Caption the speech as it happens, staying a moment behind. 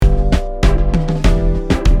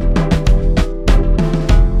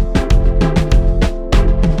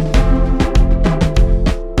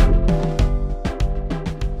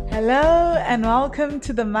and welcome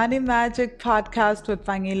to the Money Magic Podcast with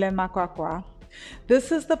Vangile Makwakwa.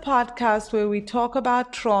 This is the podcast where we talk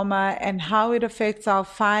about trauma and how it affects our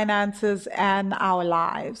finances and our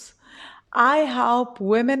lives. I help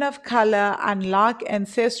women of color unlock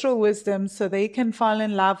ancestral wisdom so they can fall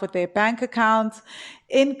in love with their bank accounts,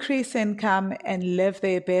 increase income, and live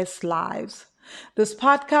their best lives. This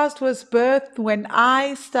podcast was birthed when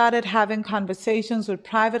I started having conversations with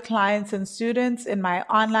private clients and students in my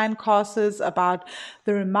online courses about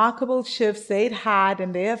the remarkable shifts they'd had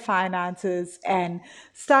in their finances and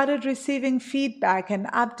started receiving feedback and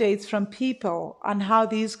updates from people on how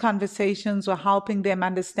these conversations were helping them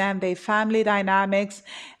understand their family dynamics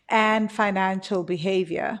and financial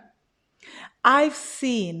behavior. I've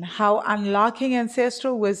seen how unlocking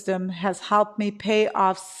ancestral wisdom has helped me pay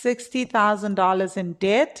off $60,000 in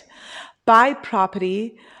debt, buy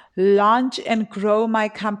property, launch and grow my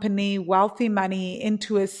company, Wealthy Money,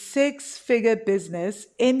 into a six-figure business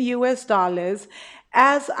in US dollars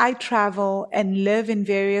as I travel and live in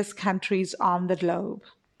various countries on the globe.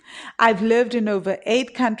 I've lived in over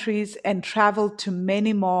 8 countries and traveled to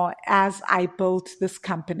many more as I built this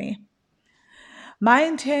company. My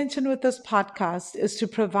intention with this podcast is to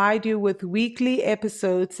provide you with weekly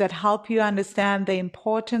episodes that help you understand the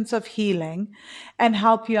importance of healing and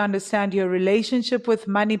help you understand your relationship with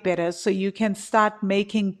money better so you can start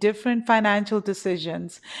making different financial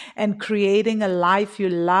decisions and creating a life you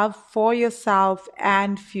love for yourself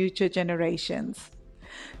and future generations.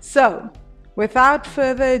 So, without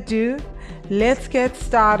further ado, let's get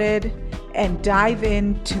started and dive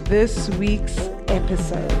into this week's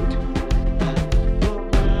episode.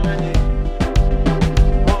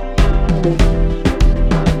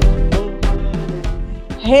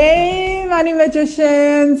 Hey, Money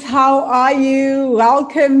Magicians, how are you?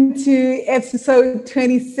 Welcome to episode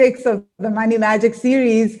 26 of the Money Magic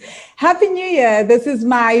series. Happy New Year. This is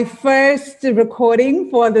my first recording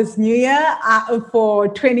for this new year for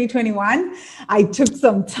 2021. I took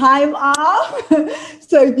some time off.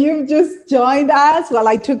 So if you've just joined us, well,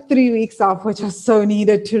 I took 3 weeks off, which was so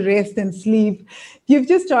needed to rest and sleep. You've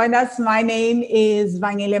just joined us. My name is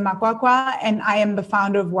Vangile Makwakwa, and I am the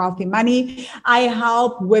founder of Wealthy Money. I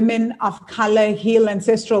help women of color heal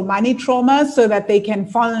ancestral money trauma so that they can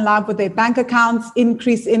fall in love with their bank accounts,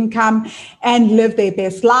 increase income, and live their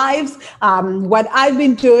best lives. What I've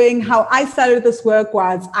been doing, how I started this work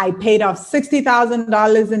was I paid off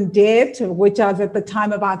 $60,000 in debt, which was at the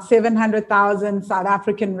time about 700,000 South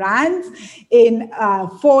African rands in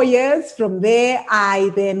 4 years. From there,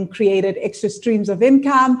 I then created extra streams of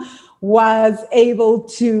income, was able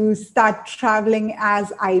to start traveling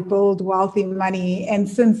as I build Wealthy Money. And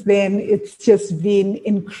since then, it's just been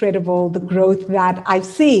incredible, the growth that I've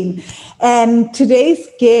seen. And today's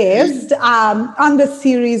guest on the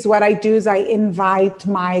series, what I do is I invite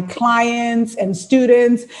my clients and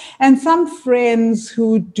students and some friends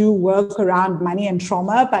who do work around money and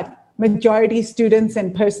trauma, but majority students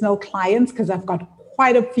and personal clients, because I've got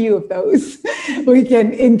quite a few of those we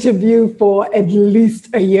can interview for at least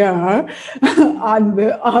a year.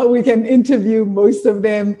 We can interview most of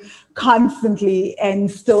them constantly and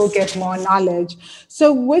still get more knowledge.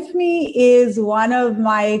 So with me is one of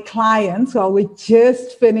my clients. Well, we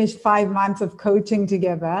just finished 5 months of coaching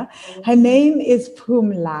together. Her name is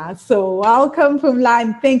Phumla. So welcome, Phumla,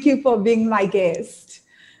 and thank you for being my guest.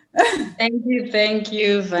 Thank you,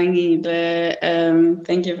 Vangile.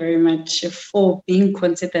 Thank you very much for being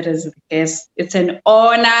considered as a guest. It's an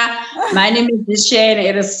honor. My name is Dishan.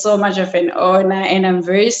 It is so much of an honor, and I'm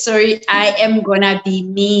very sorry. I am gonna be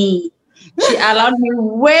me. She allowed me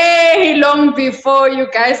way long before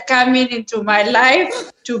you guys come into my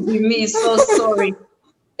life to be me. So sorry.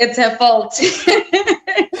 It's her fault.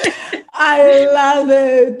 I love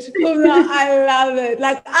it. I love it.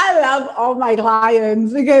 Like, I love all my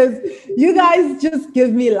clients because you guys just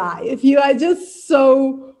give me life. You are just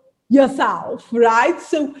so yourself, right?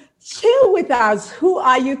 So share with us, who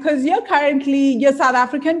are you? Because you're South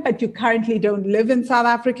African, but you currently don't live in South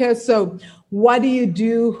Africa. So what do you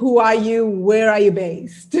do? Who are you? Where are you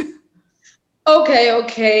based?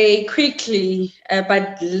 Okay, quickly,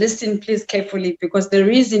 but listen please carefully, because the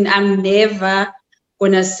reason I'm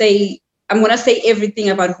gonna say everything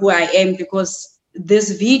about who I am, because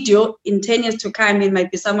this video in 10 years to come, it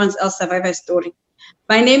might be someone else's survivor story.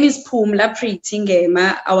 My name is Phumla Pretty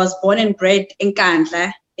Ngema. I was born and bred in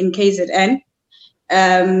Nkandla in KZN.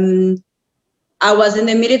 I was in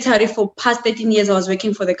the military for past 13 years. I was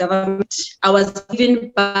working for the government. I was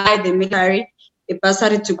given by the military a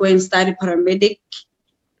bursary to go and study paramedic.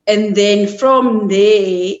 And then from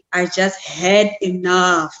there, I just had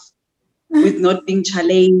enough. with not being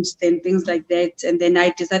challenged and things like that. And then I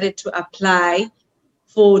decided to apply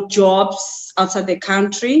for jobs outside the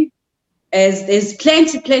country, as there's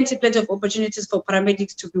plenty of opportunities for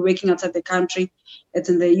paramedics to be working outside the country. It's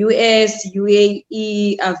in the US,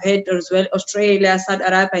 UAE, I've heard as well, Australia, Saudi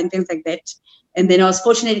Arabia, and things like that. And then I was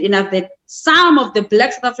fortunate enough that some of the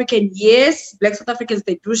Black South Africans,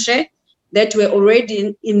 they do share, that were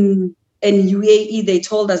already in UAE, they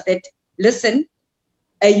told us that, listen,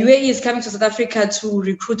 UAE is coming to South Africa to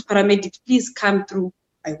recruit paramedics. Please come through.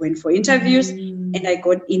 I went for interviews and I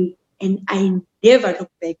got in, and I never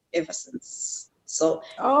looked back ever since. So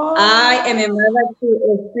I am a mother to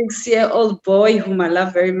a 6-year-old boy whom I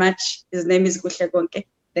love very much. His name is Kuhle Konke.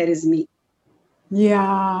 That is me.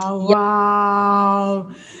 Yeah,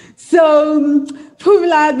 wow. So,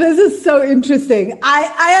 Phumla, this is so interesting.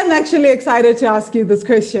 I am actually excited to ask you this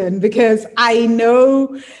question because I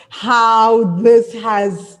know how this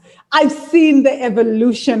has, I've seen the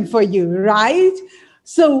evolution for you, right?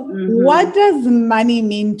 So what does money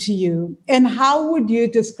mean to you? And how would you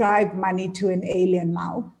describe money to an alien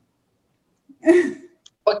now?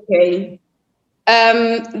 Okay.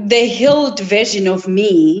 The healed version of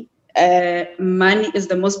me, money is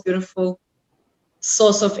the most beautiful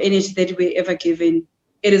source of energy that we're ever given.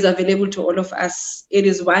 It is available to all of us. It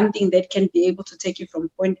is one thing that can be able to take you from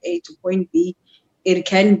point A to point B. It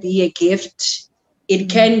can be a gift. It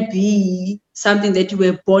can be something that you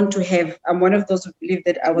were born to have. I'm one of those who believe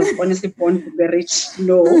that I was honestly born to be rich.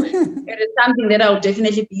 No, it is something that I'll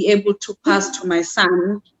definitely be able to pass to my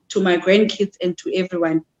son, to my grandkids, and to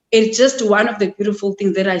everyone. It's just one of the beautiful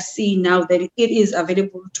things that I see now, that it is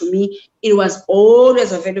available to me. It was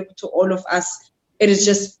always available to all of us. It is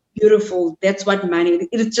just beautiful. That's what money is.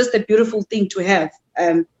 It is just a beautiful thing to have.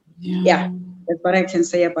 Yeah, that's what I can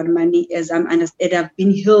say about money, as I've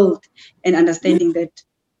been healed and understanding that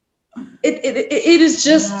it is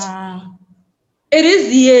just, it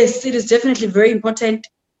is, yes, it is definitely very important,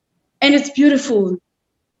 and it's beautiful.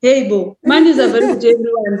 Hey, Bo, money is available to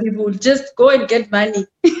everyone. People just go and get money.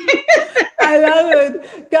 I love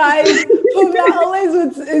it, guys. Phumla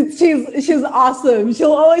always, she's awesome.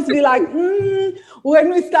 She'll always be like,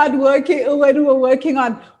 when we start working, when we're working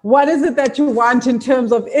on what is it that you want in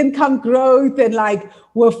terms of income growth, and like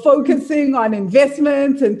we're focusing on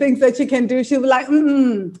investments and things that you can do, she'll be like,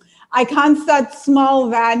 I can't start small,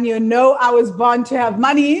 Van. You know, I was born to have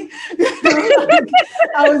money.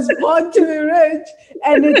 I was born to be rich.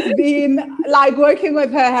 And it's been like working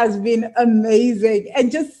with her has been amazing,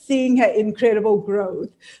 and just seeing her incredible growth.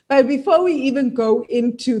 But before we even go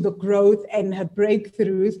into the growth and her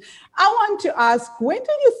breakthroughs, I want to ask, when did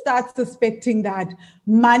you start suspecting that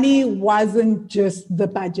money wasn't just the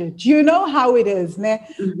budget? You know how it is, ne?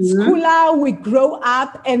 Skula, we grow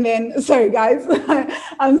up and then, sorry guys,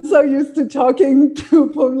 I'm so used to talking to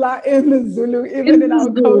Phumla in the Zulu, even in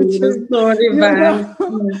our coaching. Sorry,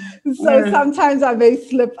 so sometimes I may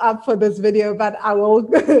slip up for this video, but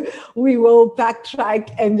we will backtrack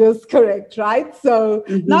and just correct, right? So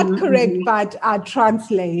not correct, but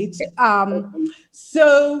translate.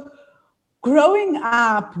 So growing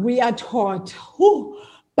up, we are taught,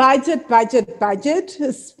 budget,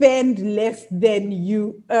 spend less than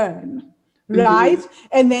you earn, right?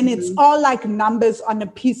 And then it's all like numbers on a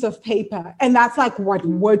piece of paper. And that's like what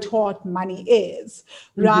we're taught money is,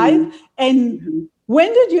 right? And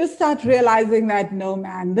when did you start realizing that, no,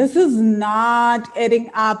 man, this is not adding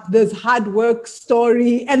up, this hard work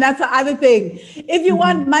story? And that's the other thing. If you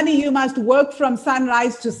want money, you must work from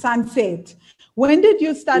sunrise to sunset. When did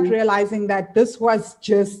you start realizing that this was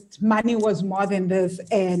just, money was more than this,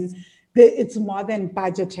 and it's more than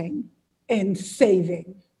budgeting and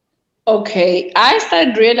saving? Okay, I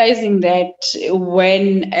started realizing that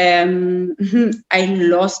when I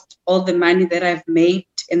lost all the money that I've made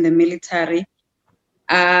in the military.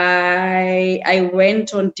 I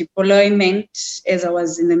went on deployment as I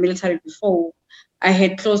was in the military before. I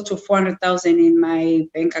had close to 400,000 in my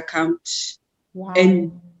bank account. Wow.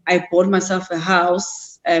 And I bought myself a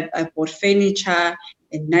house. I bought furniture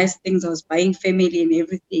and nice things. I was buying family and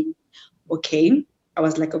everything. Okay. I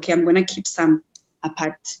was like, okay, I'm going to keep some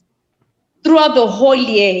apart. Throughout the whole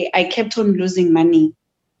year, I kept on losing money.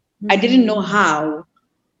 I didn't know how.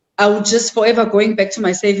 I would just forever going back to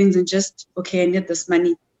my savings and just, okay, I need this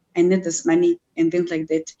money, and things like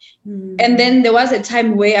that. And then there was a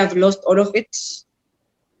time where I've lost all of it.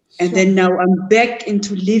 And then now I'm back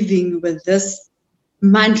into living with this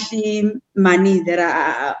monthly money that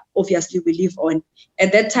I obviously we live on.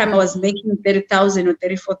 At that time, I was making 30,000 or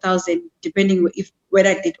 34,000, depending whether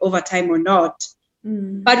I did overtime or not.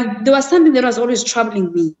 But there was something that was always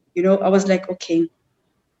troubling me. You know, I was like, okay,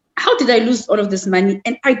 how did I lose all of this money?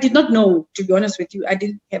 And I did not know, to be honest with you. I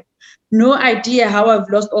didn't have no idea how I've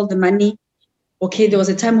lost all the money. Okay, there was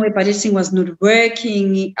a time where budgeting was not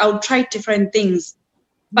working. I would try different things.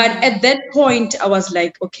 But at that point, I was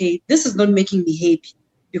like, okay, this is not making me happy,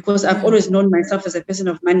 because I've always known myself as a person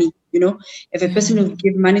of money, if a person who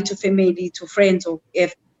give money to family, to friends, or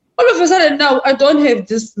if all of a sudden now I don't have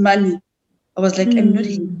this money. I was like, I'm not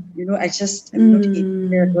happy, I'm not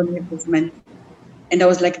happy. I don't have this money. And I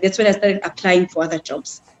was like, that's when I started applying for other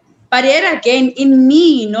jobs. But yet again, in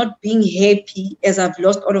me not being happy as I've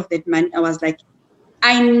lost all of that money, I was like,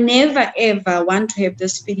 I never ever want to have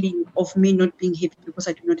this feeling of me not being happy because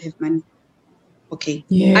I do not have money. Okay.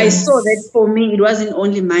 Yes. I saw that for me, it wasn't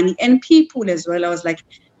only money and people as well. I was like,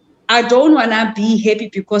 I don't want to be happy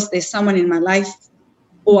because there's someone in my life,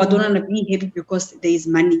 or I don't want to be happy because there is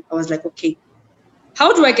money. I was like, okay,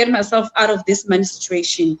 how do I get myself out of this money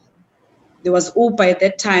situation? There was Uber at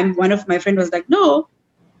that time. One of my friends was like, no,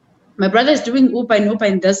 my brother is doing Uber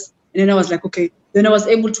and this. And then I was like, okay. Then I was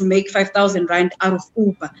able to make 5,000 rand out of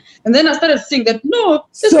Uber. And then I started seeing that, no.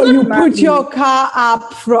 So you put your car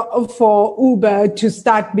up for Uber to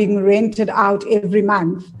start being rented out every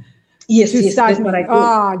month? Yes, that's what I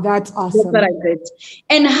did. That's awesome. That's what I did.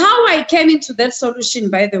 And how I came into that solution,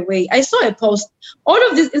 by the way, I saw a post. All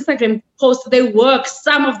of these Instagram posts, they work.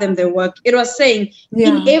 Some of them, they work. It was saying,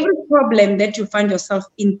 in every problem that you find yourself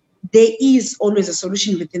in, there is always a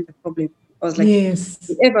solution within the problem. I was like, yes.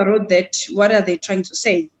 Whoever wrote that, what are they trying to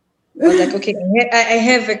say? I was like, okay, I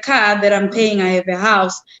have a car that I'm paying. I have a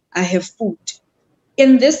house. I have food.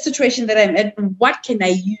 In this situation that I'm at, what can I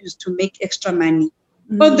use to make extra money?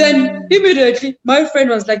 But then immediately, my friend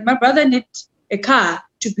was like, my brother needs a car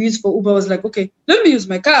to be used for Uber. I was like, okay, let me use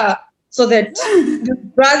my car so that the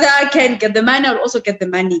brother can get the money. I'll also get the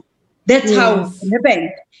money. That's how it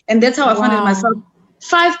happened. And that's how I found myself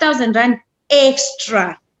 5,000 rand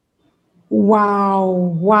extra.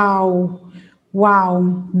 Wow.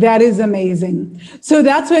 That is amazing. So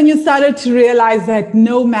that's when you started to realize that,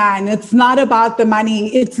 no, man, it's not about the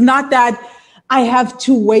money. It's not that I have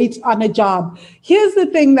to wait on a job. Here's the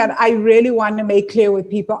thing that I really want to make clear with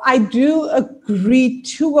people. I do agree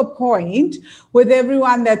to a point with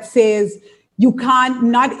everyone that says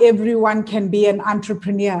not everyone can be an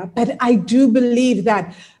entrepreneur. But I do believe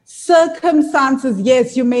that circumstances,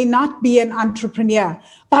 yes, you may not be an entrepreneur,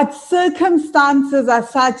 but circumstances are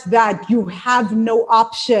such that you have no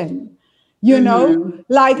option.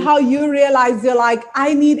 Like how you realize you're like,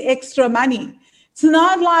 I need extra money. It's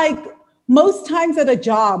not like most times at a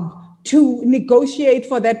job, to negotiate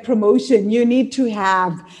for that promotion, you need to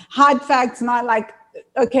have hard facts, not like,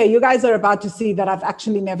 okay, you guys are about to see that I've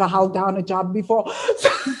actually never held down a job before.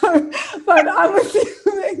 But I'm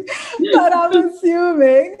assuming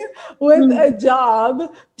with a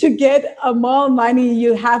job, to get more money,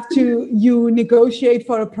 you negotiate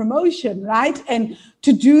for a promotion, right? And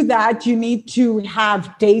to do that, you need to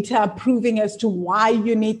have data proving as to why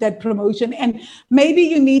you need that promotion. And maybe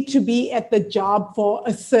you need to be at the job for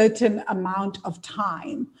a certain amount of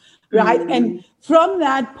time, right? And from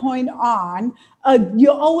that point on,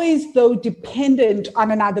 you're always, though, dependent on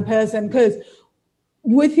another person, because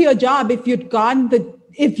with your job, if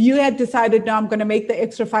you had decided, no, I'm going to make the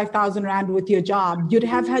extra 5,000 rand with your job, you'd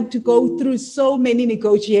have had to go through so many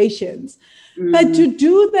negotiations. But to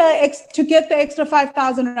get the extra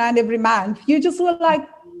 5,000 rand every month, you just were like,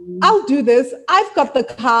 I'll do this. I've got the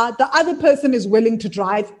car. The other person is willing to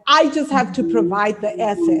drive. I just have to provide the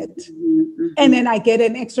asset. And then I get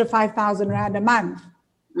an extra 5,000 rand a month.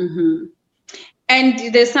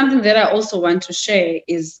 And there's something that I also want to share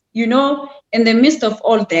is, in the midst of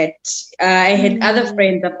all that, I had other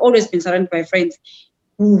friends. I've always been surrounded by friends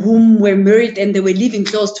whom were married and they were living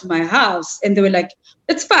close to my house. And they were like,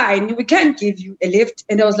 it's fine, we can't give you a lift.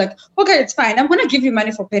 And I was like, okay, it's fine. I'm going to give you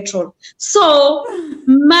money for petrol. So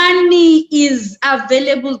money is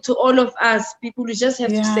available to all of us. People, we just have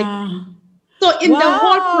to say. So in the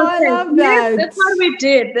whole process, I love that. That's what we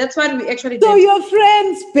did. That's what we actually did. So your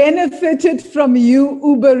friends benefited from you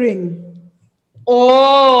Ubering?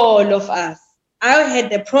 All of us. I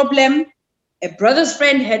had a problem. A brother's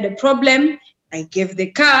friend had a problem. I gave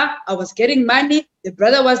the car. I was getting money. The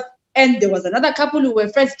brother was, and there was another couple who were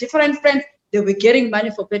friends, different friends. They were getting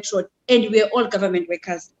money for petrol, and we were all government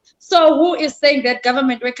workers. So who is saying that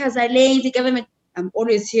government workers are lazy? Government? I'm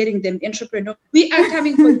always hearing them, entrepreneur. We are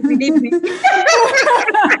coming for you, believe me. We're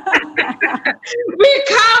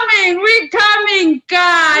coming,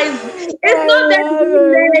 guys. It's not that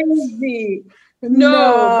we're lazy.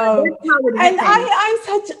 No. And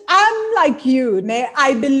I'm like you,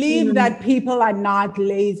 I believe that people are not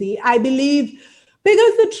lazy. I believe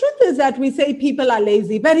Because the truth is that we say people are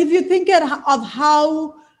lazy, but if you think of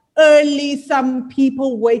how early some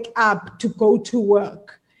people wake up to go to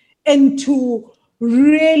work and to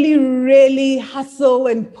really, really hustle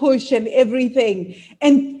and push and everything,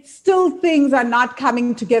 and still things are not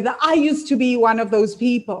coming together. I used to be one of those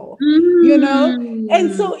people, you know?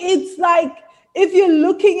 And so it's like, if you're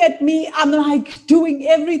looking at me, I'm like doing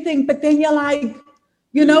everything, but then you're like,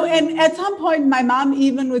 you know, and at some point my mom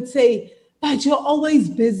even would say, but you're always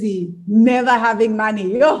busy, never having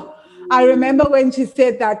money. Oh, I remember when she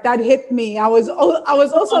said that, that hit me. I was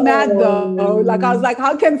also mad though. Like, I was like,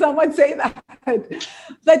 how can someone say that?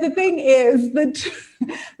 But the thing is,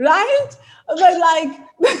 right? But like,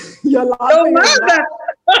 you're laughing.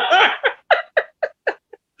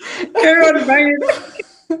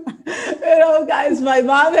 You know, guys, my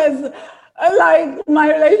mom has, like,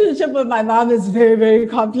 my relationship with my mom is very, very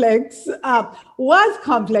complex. Was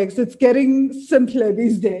complex. It's getting simpler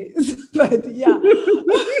these days. But yeah.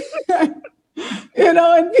 You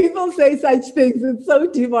know, when people say such things, it's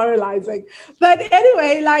so demoralizing. But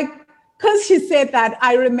anyway, like, because she said that,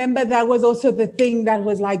 I remember that was also the thing that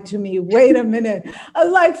was like to me, wait a minute. I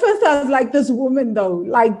was like, first I was like, this woman though,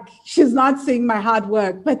 like, she's not seeing my hard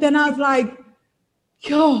work. But then I was like,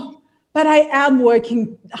 yo, but I am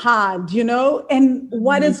working hard, you know, and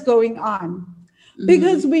what is going on?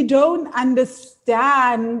 Because we don't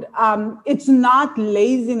understand, it's not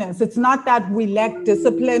laziness. It's not that we lack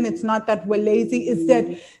discipline. It's not that we're lazy. It's that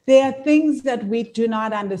there are things that we do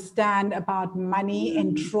not understand about money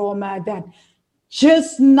and trauma that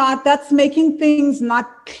that's making things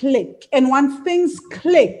not click. And once things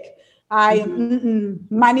click,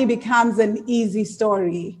 money becomes an easy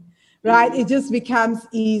story, right? It just becomes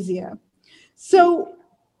easier. So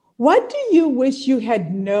what do you wish you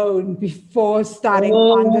had known before starting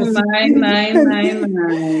on this?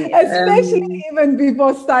 Especially even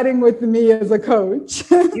before starting with me as a coach.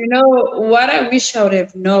 You know, what I wish I would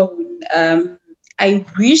have known, I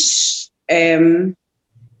wish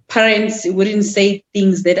parents wouldn't say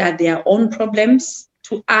things that are their own problems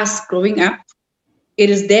to us growing up.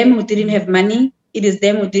 It is them who didn't have money. It is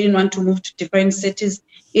them who didn't want to move to different cities.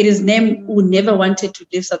 It is them who never wanted to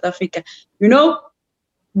leave South Africa. You know,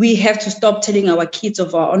 we have to stop telling our kids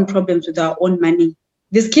of our own problems with our own money.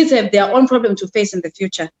 These kids have their own problem to face in the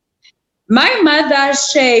future. My mother,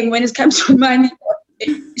 shame, when it comes to money,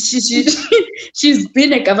 she's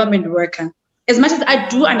been a government worker. As much as I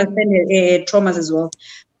do understand traumas as well.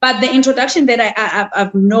 But the introduction that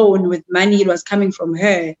I've known with money, it was coming from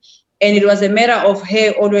her. And it was a matter of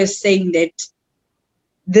her always saying that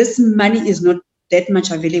this money is not that much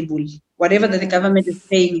available. Whatever that the government is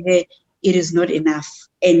paying her, it is not enough.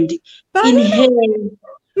 And but in her,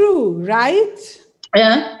 true, right?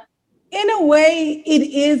 Yeah. In a way, it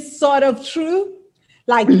is sort of true.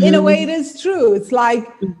 Like, in a way, it is true. It's like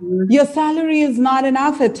your salary is not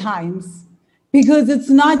enough at times, because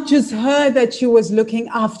it's not just her that she was looking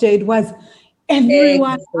after. It was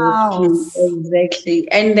everyone else. Exactly.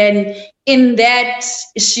 And then in that,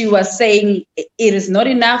 she was saying it is not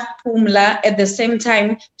enough, Pumla. At the same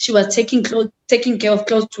time, she was taking care of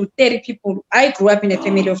close to 30 people. I grew up in a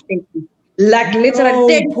family of 30. Like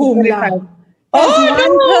literally 30 Pumla.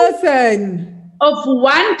 One person. Of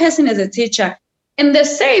one person as a teacher. In the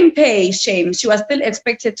same pay, shame, she was still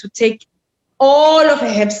expected to take all of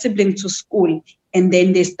her siblings to school. And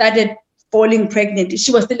then they started falling pregnant.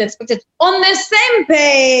 She was still expected on the same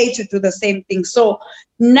pay to do the same thing. So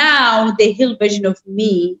now the Hill version of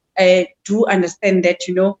me do understand that,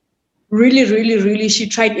 you know, really, really, really, she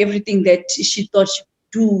tried everything that she thought she could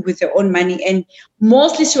do with her own money. And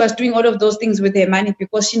mostly she was doing all of those things with her money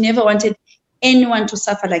because she never wanted anyone to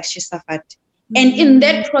suffer like she suffered. And in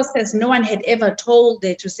that process, no one had ever told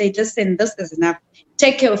her to say, listen, this is enough.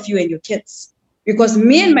 Take care of you and your kids. Because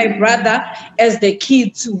me and my brother, as the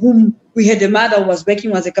kids whom we had a mother who was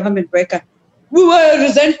working as a government worker, we were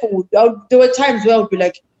resentful. There were times where I would be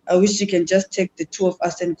like, I wish you can just take the two of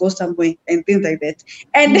us and go somewhere and things like that.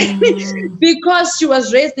 And because she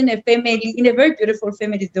was raised in a family, in a very beautiful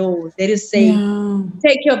family though, that is saying,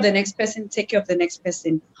 take care of the next person, take care of the next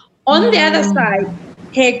person. On the other side,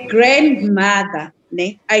 her grandmother,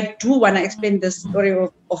 I do want to explain the story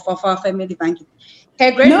of our family banking.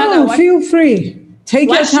 Her grandmother. No, feel free. Take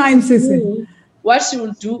your time, Sissy. What she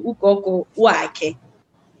will do, ugogo wake.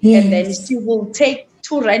 Yes. And then she will take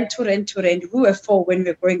to rent. We were 4 when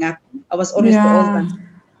we were growing up. I was always the old one.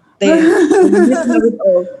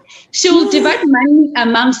 She will divide money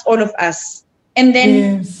amongst all of us. And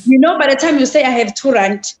then, you know, by the time you say I have 2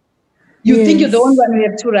 rand, you think you're the only one who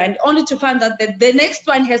have 2 rand, only to find out that the next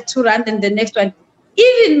one has 2 rand and the next one.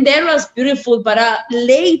 even that was beautiful, but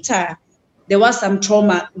later there was some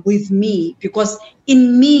trauma with me, because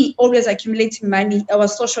in me always accumulating money, I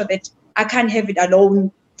was so sure that I can't have it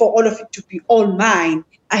alone for all of it to be all mine.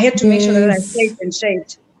 I had to make sure that I saved and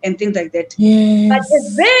shared and things like that. But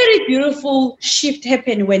a very beautiful shift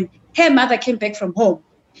happened when her mother came back from home,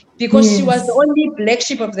 because she was the only black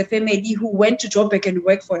sheep of the family who went to Joburg and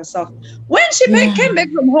worked for herself. When she came back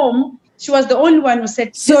from home, she was the only one who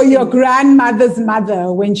said, so your grandmother's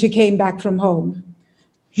mother, when she came back from home?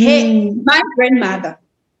 My grandmother,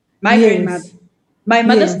 my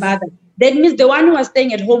mother's mother. That means the one who was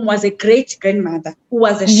staying at home was a great grandmother who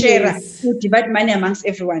was a sharer, who divided money amongst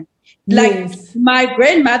everyone. Like my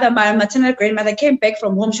grandmother, my maternal grandmother, came back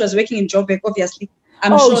from home. She was working in Joburg, obviously.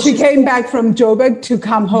 She came back from Joburg to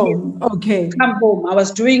come home. Yes. Okay. Come home. I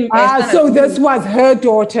was doing. So this was her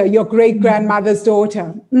daughter, your great grandmother's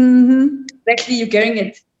daughter. Exactly, you're getting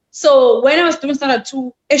it. So when I was doing standard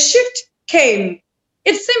 2, a shift came.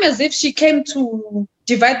 It seemed as if she came to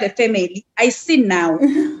divide the family. I see now.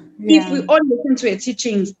 If we all listen to her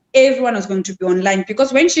teachings, everyone was going to be online,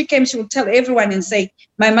 because when she came, she would tell everyone and say,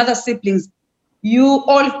 my mother's siblings, you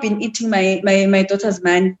all have been eating my daughter's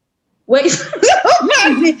money. Wait,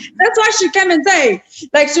 that's what she came and say.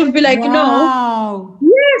 Like, she would be like, wow.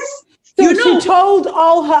 Yes. So she told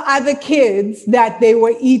all her other kids that they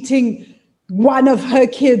were eating one of her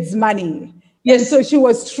kids' money. Yes. And so she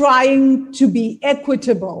was trying to be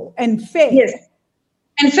equitable and fair. Yes.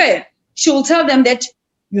 And fair. She will tell them that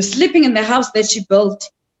you're sleeping in the house that she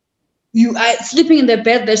built. You are sleeping in the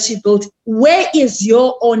bed that she built. Where is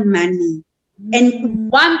your own money?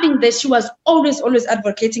 And one thing that she was always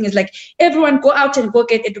advocating is like, everyone go out and go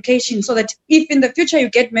get education, so that if in the future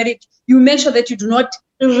you get married, you make sure that you do not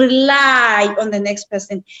rely on the next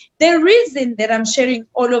person. The reason that I'm sharing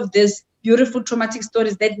all of these beautiful traumatic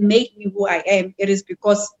stories that made me who I am, it is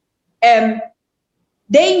because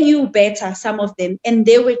they knew better, some of them, and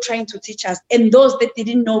they were trying to teach us. And those that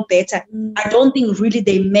didn't know better, I don't think really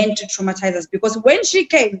they meant to traumatize us, because when she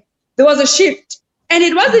came, there was a shift. And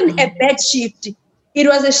it wasn't a bad shift. It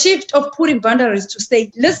was a shift of putting boundaries to say,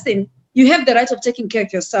 listen, you have the right of taking care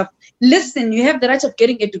of yourself. Listen, you have the right of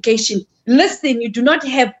getting education. Listen, you do not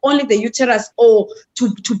have only the uterus or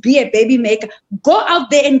to be a baby maker. Go out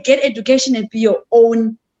there and get education and be your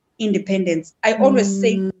own independence. I always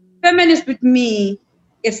say, feminist with me,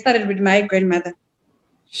 it started with my grandmother.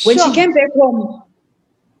 When she came back home.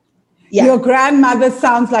 Yeah. Your grandmother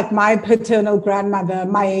sounds like my paternal grandmother,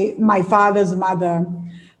 my father's mother.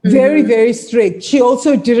 Very, very strict. She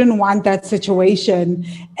also didn't want that situation.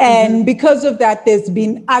 And because of that, there's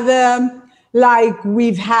been other, like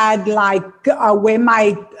we've had where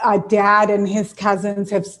my dad and his cousins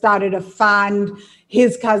have started a fund.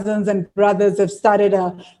 His cousins and brothers have started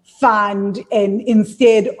a fund, and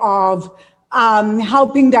instead of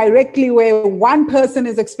helping directly, where one person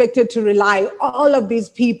is expected to rely, all of these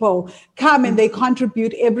people come and they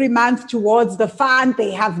contribute every month towards the fund.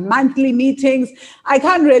 They have monthly meetings. I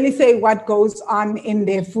can't really say what goes on in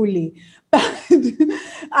there fully, but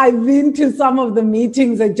I've been to some of the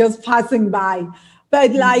meetings and just passing by.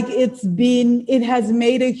 But it has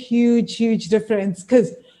made a huge, huge difference,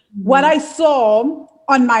 because what I saw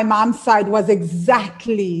on my mom's side was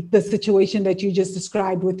exactly the situation that you just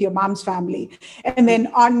described with your mom's family. And then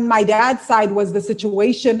on my dad's side was the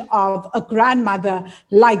situation of a grandmother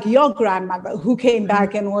like your grandmother, who came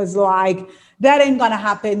back and was like, that ain't gonna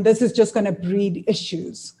happen. This is just gonna breed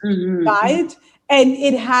issues, right? And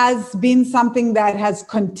it has been something that has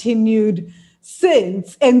continued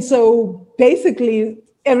since. And so basically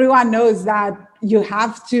everyone knows that you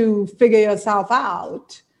have to figure yourself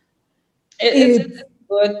out. It's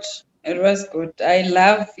good. It was good. I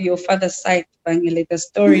love your father's side, Bangile, the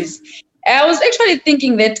stories. I was actually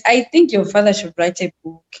thinking that I think your father should write a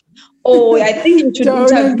book. Or I think you should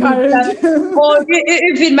interview. Or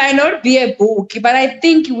if it might not be a book, but I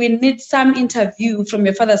think we need some interview from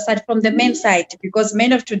your father's side, from the men's side, because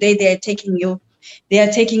men of today, they are taking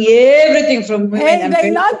everything from women. Hey,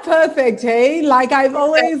 they're not perfect, hey? Like I've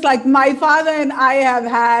always, like my father and I have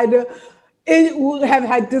had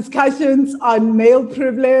discussions on male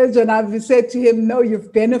privilege, and I've said to him, no,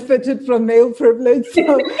 you've benefited from male privilege.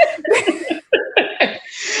 So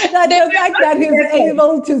that the fact that he's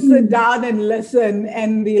able to sit down and listen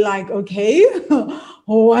and be like, okay,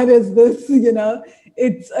 what is this?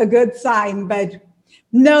 It's a good sign. But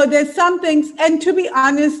no, there's some things, and to be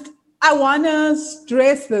honest, I want to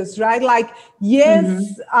stress this, right? Like,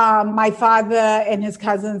 yes, my father and his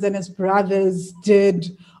cousins and his brothers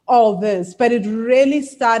did all this, but it really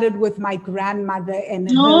started with my grandmother and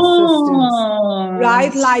her sisters,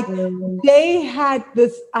 right? Like they had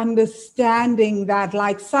this understanding that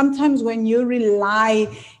like sometimes when you rely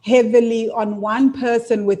heavily on one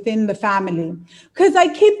person within the family, because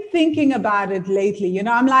I keep thinking about it lately, you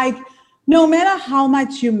know, I'm like, no matter how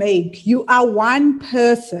much you make, you are one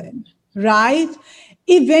person, right?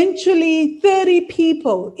 Eventually 30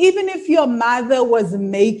 people, even if your mother was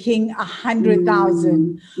making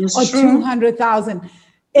 100,000 or 200,000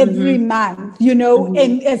 every month, you know,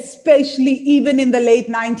 and especially even in the late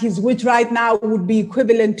 90s, which right now would be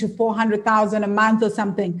equivalent to 400,000 a month or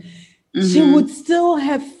something, she would still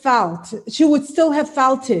have felt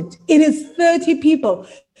it. It is 30 people.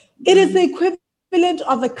 It is the equivalent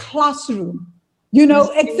of a classroom, you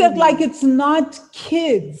know, except like it's not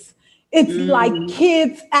kids. It's like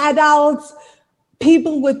kids, adults,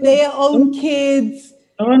 people with their own kids.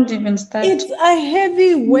 Don't even start. It's a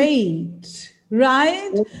heavy weight,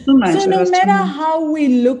 right? So no matter how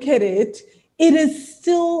we look at it, it is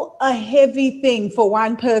still a heavy thing for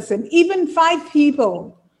one person. Even 5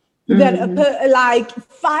 people, that like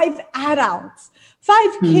 5 adults.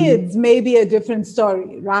 5 kids may be a different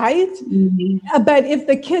story, right? But if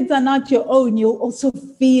the kids are not your own, you'll also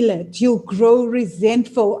feel it. You'll grow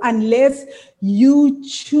resentful unless you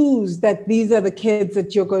choose that these are the kids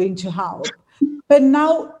that you're going to help. But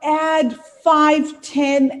now add 5,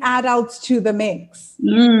 10 adults to the mix,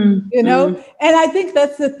 you know? And I think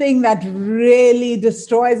that's the thing that really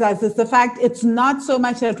destroys us is the fact it's not so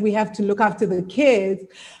much that we have to look after the kids,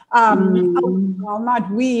 well,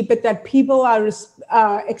 not we, but that people are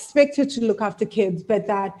expected to look after kids, but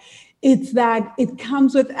that it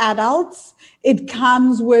comes with adults, it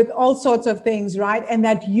comes with all sorts of things, right? And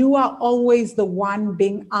that you are always the one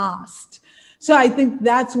being asked. So I think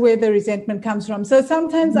that's where the resentment comes from. So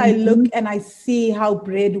sometimes I look and I see how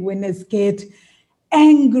breadwinners get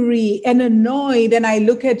angry and annoyed. And I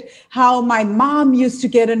look at how my mom used to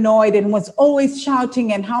get annoyed and was always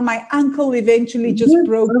shouting, and how my uncle eventually just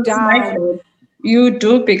broke down. You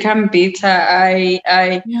do become bitter. I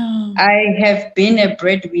have been a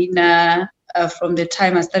breadwinner from the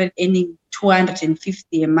time I started earning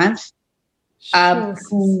 250 a month up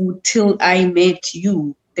till I met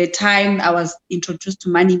you. The time I was introduced to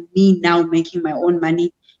money, me now making my own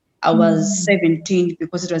money, I was 17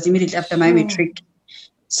 because it was immediately after my matric.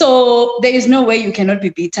 So there is no way you cannot be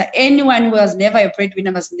bitter. Anyone who has never a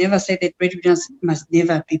breadwinner must never say that breadwinners must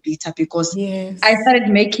never be bitter, because I started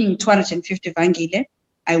making 250 Vangile.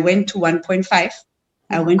 I went to 1.5.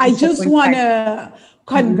 I just want to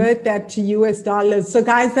convert that to US dollars. So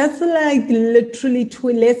guys, that's like literally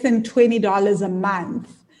less than $20 a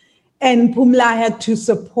month. And Pumla had to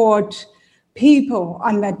support people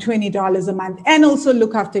on that $20 a month and also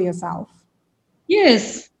look after yourself.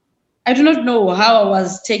 Yes. I do not know how I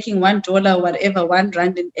was taking $1, whatever,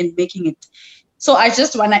 R1 and making it. So I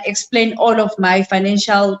just want to explain all of my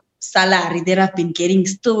financial salary that I've been getting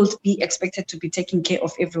still be expected to be taking care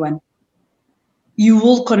of everyone. You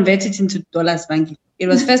will convert it into dollars, Vangi. It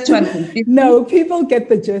was first 250. No, people get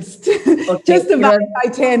the gist. Okay. Just divide by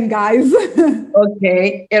 10, guys.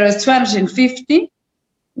 Okay. It was 250,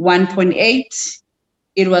 1.8.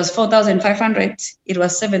 It was 4,500. It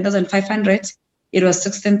was 7,500. It was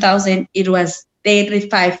 16,000. It was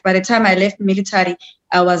 35. By the time I left military,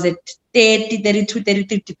 I was at 30, 32,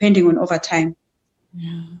 33, depending on overtime.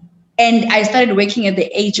 Yeah. And I started working at the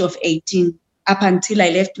age of 18. Up until I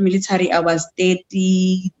left military, I was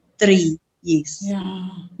 33 years. Yeah.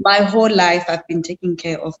 My whole life, I've been taking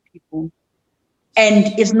care of people.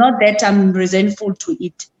 And it's not that I'm resentful to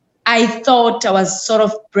it. I thought I was sort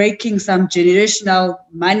of breaking some generational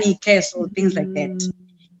money curse or things like that.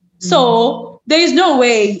 So there is no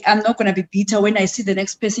way I'm not going to be bitter when I see the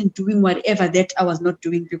next person doing whatever that I was not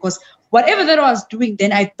doing, because whatever that I was doing,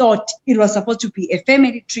 then I thought it was supposed to be a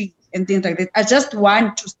family tree and things like that. I just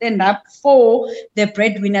want to stand up for the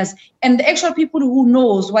breadwinners and the actual people who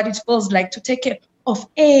knows what it feels like to take care of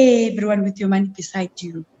everyone with your money beside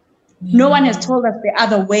you. Yeah. No one has told us the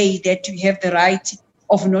other way, that you have the right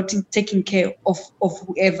of not taking care of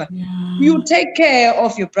whoever. Yeah. You take care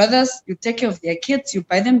of your brothers, you take care of their kids, you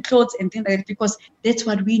buy them clothes and things like that, because that's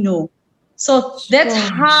what we know. So that's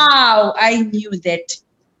how I knew that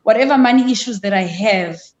whatever money issues that I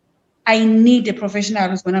have, I need a professional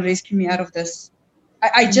who's going to rescue me out of this.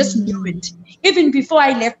 I just knew it. Even before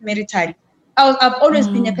I left military, I've always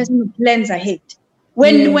been a person who plans ahead.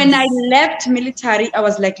 When I left military, I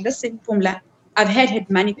was like, listen, Pumla, I've had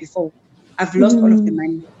money before. I've lost all of the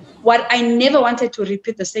money. What I never wanted to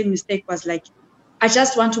repeat the same mistake was like, I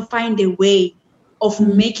just want to find a way of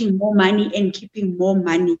making more money and keeping more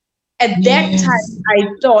money. At that time, I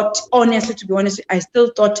thought, honestly, to be honest, I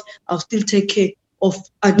still thought I'll still take care of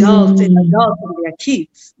adults and their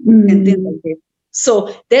kids and things like that.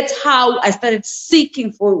 So that's how I started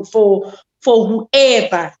seeking for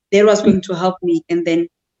whoever that was going to help me. And then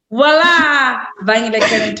voila, Vangile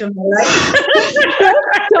came into my life.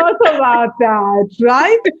 Let's talk about that,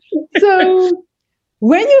 right? So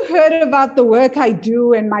when you heard about the work I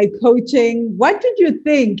do and my coaching, what did you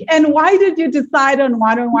think? And why did you decide on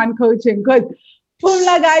one-on-one coaching? Because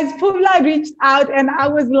Phumla reached out and I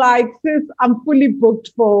was like, sis, I'm fully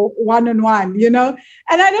booked for one-on-one, you know?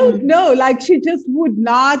 And I don't know, like she just would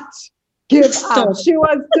not give up. She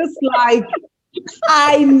was just like,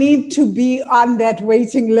 I need to be on that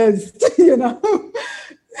waiting list, you know?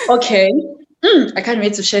 Okay. I can't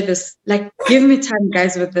wait to share this. Like, give me time,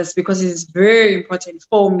 guys, with this because it is very important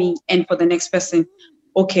for me and for the next person.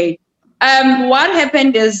 Okay. What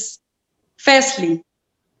happened is, firstly,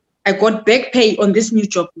 I got back pay on this new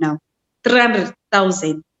job now,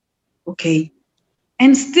 300,000. Okay.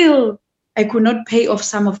 And still, I could not pay off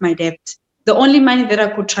some of my debt. The only money that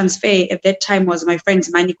I could transfer at that time was my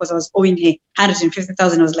friend's money because I was owing her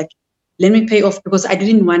 150,000. I was like, let me pay off because I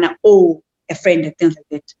didn't want to owe a friend and things like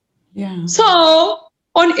that. Yeah. So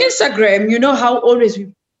on Instagram, you know how always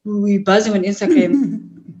we buzzing on Instagram.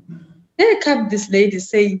 There comes this lady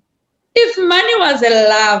saying, if money was a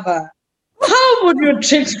lover, how would you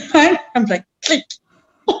treat money? I'm like, click.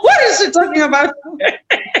 What is she talking about?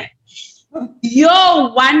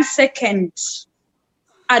 Your 1 second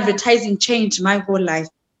advertising changed my whole life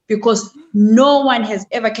because no one has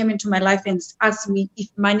ever come into my life and asked me if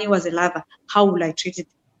money was a lover, how would I treat it?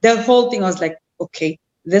 The whole thing was like, okay,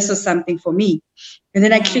 this is something for me. And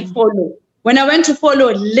then I click follow. When I went to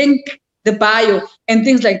follow, link the bio and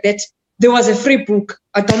things like that, there was a free book.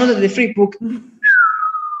 I downloaded the free book.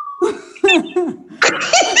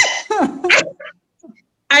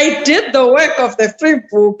 I did the work of the free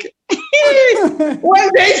book. When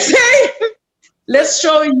they say, let's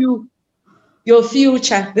show you your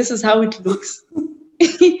future, this is how it looks.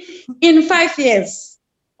 In 5 years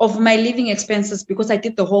of my living expenses, because I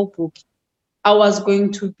did the whole book, I was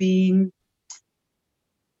going to be,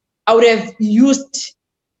 I would have used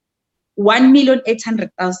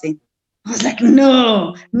 1,800,000. I was like,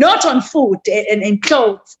 no, not on food and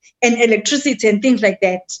clothes and electricity and things like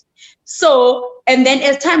that. So, and then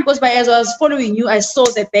as time goes by, as I was following you, I saw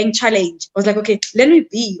the bank challenge. I was like, okay, let me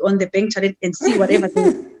be on the bank challenge and see whatever.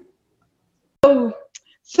 Oh,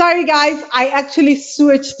 sorry, guys. I actually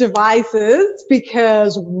switched devices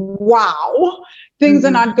because, wow, things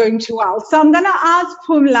are not going too well. So I'm going to ask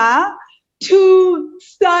Phumla to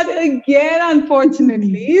start again,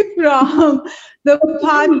 unfortunately, from the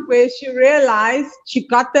part where she realized she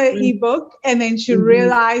got the ebook and then she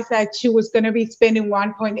realized that she was going to be spending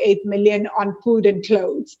 1.8 million on food and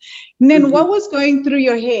clothes. And then what was going through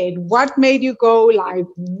your head? What made you go like,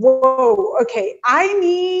 whoa, okay, I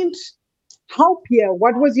need help here.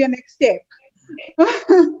 What was your next step?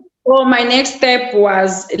 Well, my next step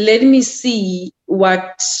was, let me see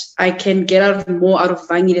what I can get more out of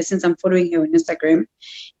Vangile since I'm following her on Instagram.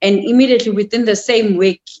 And immediately within the same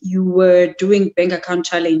week, you were doing bank account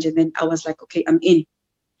challenge. And then I was like, okay, I'm in.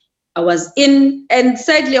 I was in. And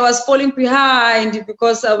sadly, I was falling behind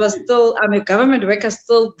because I'm a government worker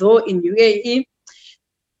still, though, in UAE.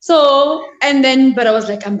 So, and then, but I was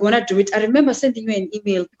like, I'm going to do it. I remember sending you an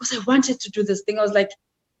email because I wanted to do this thing. I was like,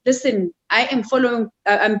 listen, I'm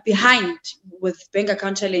behind with bank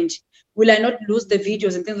account challenge. Will I not lose the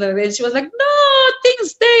videos and things like that? She was like, no,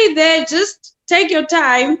 things stay there. Just take your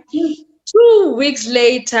time. 2 weeks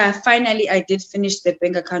later, finally, I did finish the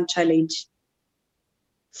bank account challenge.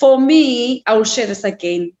 For me, I will share this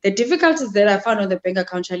again. The difficulties that I found on the bank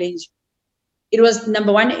account challenge, it was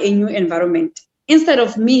number one, a new environment. Instead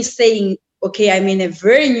of me saying, okay, I'm in a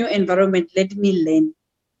very new environment, let me learn.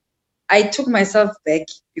 I took myself back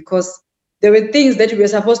because there were things that we were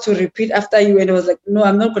supposed to repeat after you. And I was like, no,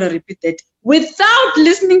 I'm not going to repeat that without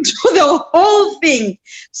listening to the whole thing.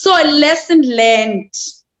 So a lesson learned.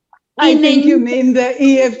 I think you mean the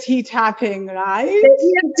EFT tapping, right?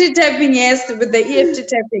 The EFT tapping, yes, with the EFT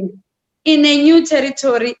tapping. In a new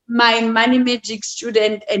territory, my Money Magic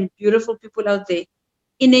student and beautiful people out there,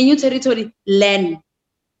 in a new territory, learn.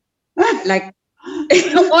 Like,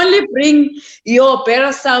 only bring your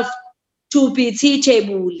better self to be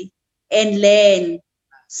teachable and learn.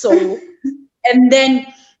 So, and then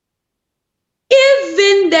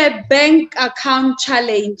even the bank account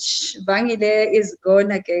challenge, Vangile is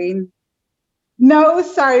gone again. No,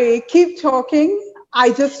 sorry, keep talking.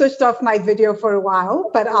 I just switched off my video for a while,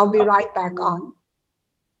 but I'll be right back on.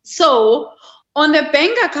 So on the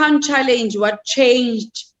bank account challenge, what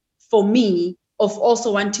changed for me of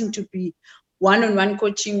also wanting to be one-on-one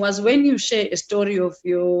coaching was when you share a story of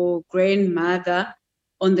your grandmother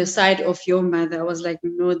on the side of your mother. I was like,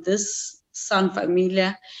 no, this sounds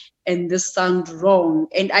familiar and this sounds wrong.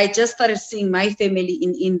 And I just started seeing my family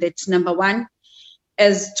in that. Number one,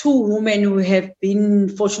 as two women who have been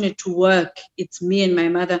fortunate to work, it's me and my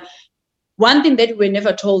mother. One thing that we're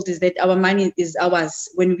never told is that our money is ours.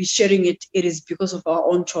 When we're sharing it, it is because of our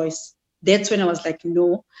own choice. That's when I was like,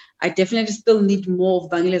 no, I definitely still need more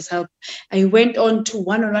of Vangile's help. I went on to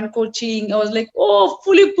one-on-one coaching. I was like, oh,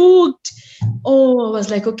 fully booked. Oh, I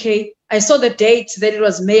was like, okay. I saw the date that it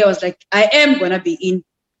was May. I was like, I am going to be in.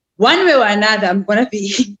 One way or another, I'm going to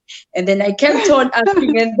be in. And then I kept on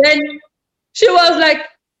asking. And then she was like,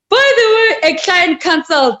 by the way, a client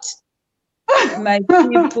canceled. My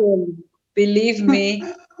people, believe me,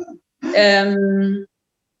 it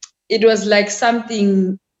was like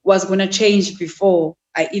something was going to change before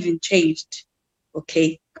I even changed.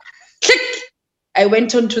 Okay. Click. I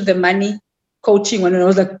went on to the money coaching one and I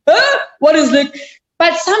was like, what is like?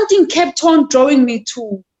 But something kept on drawing me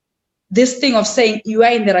to this thing of saying you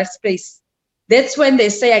are in the right place. That's when they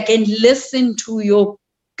say again, listen to your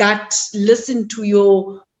gut, listen to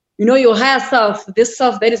your, your higher self, this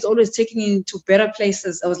self that is always taking you into better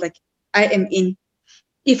places. I was like, I am in.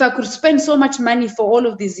 If I could spend so much money for all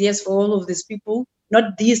of these years, for all of these people,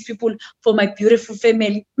 not these people, for my beautiful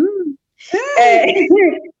family,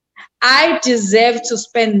 I deserve to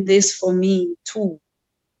spend this for me too.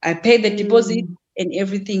 I paid the deposit and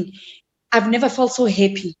everything. I've never felt so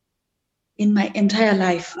happy in my entire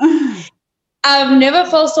life. I've never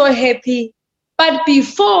felt so happy. But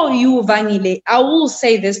before you, Vangile, I will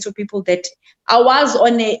say this to people that I was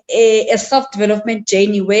on a self-development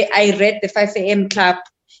journey where I read the 5 a.m. Club,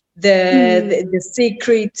 the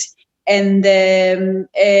Secret, and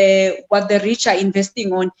What the Rich Are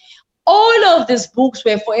Investing On. All of these books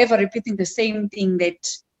were forever repeating the same thing, that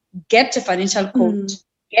get a financial coach,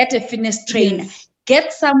 get a fitness trainer,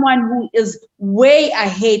 get someone who is way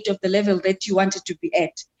ahead of the level that you wanted to be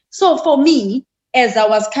at. So for me, as I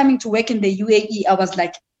was coming to work in the UAE, I was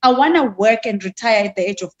like, I want to work and retire at the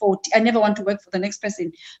age of 40. I never want to work for the next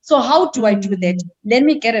person. So how do I do that? Let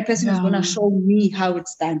me get a person who's going to show me how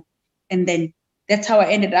it's done. And then that's how I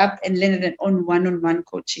ended up and landed on one-on-one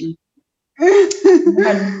coaching.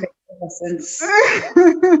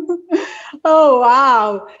 Oh,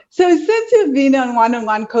 wow. So since you've been on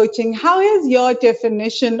one-on-one coaching, how has your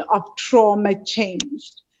definition of trauma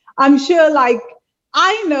changed? I'm sure, like,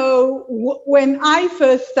 I know when I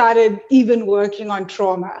first started even working on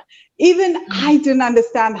trauma, even I didn't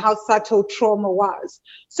understand how subtle trauma was.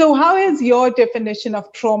 So how has your definition of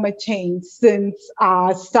trauma changed since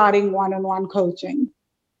starting one-on-one coaching?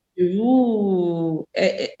 Ooh,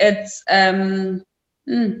 it's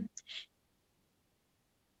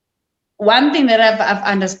one thing that I've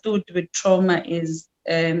understood with trauma is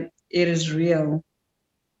it is real.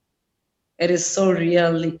 It is so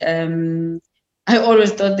real. I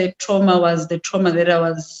always thought that trauma was the trauma that I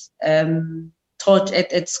was taught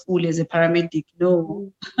at school as a paramedic.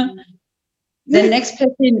 No. The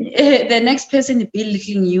next person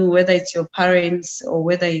belittling you, whether it's your parents or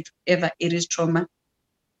whether it is trauma,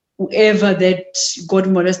 whoever that got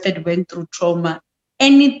molested went through trauma.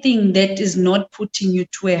 Anything that is not putting you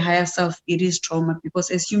to a higher self, it is trauma. Because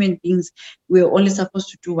as human beings, we're only supposed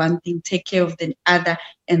to do one thing, take care of the other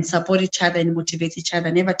and support each other and motivate each other.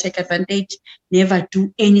 Never take advantage, never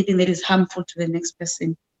do anything that is harmful to the next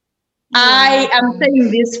person. I am saying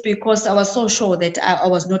this because I was so sure that I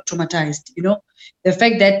was not traumatized. The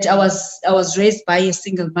fact that I was raised by a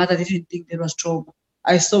single mother, I didn't think there was trauma.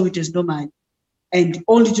 I saw it as normal. And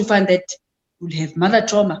only to find that you'll have mother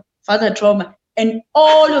trauma, father trauma, and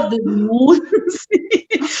all of the wounds,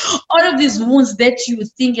 all of these wounds that you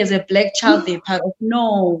think as a black child they're part of.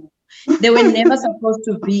 No, they were never supposed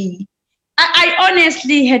to be. I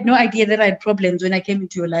honestly had no idea that I had problems when I came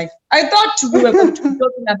into your life. I thought we were going to be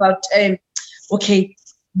talking about, okay,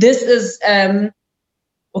 this is,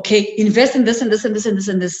 okay, invest in this and this and this and this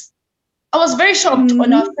and this. I was very shocked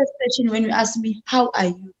on our first session when you asked me, how are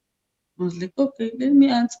you? I was like, okay, let me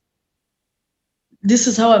answer. This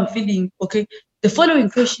is how I'm feeling. Okay. The following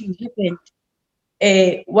question happened.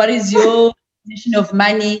 What is your definition of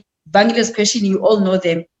money? Vangile's question, you all know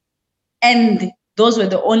them. And those were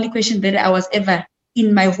the only questions that I was ever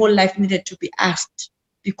in my whole life needed to be asked,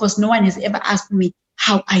 because no one has ever asked me,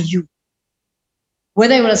 how are you?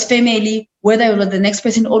 Whether it was family, whether it was the next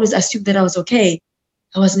person, always assumed that I was okay.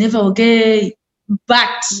 I was never okay.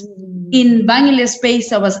 But in Vangile's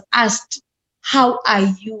space, I was asked, how are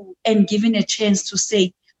you, and given a chance to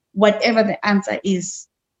say whatever the answer is,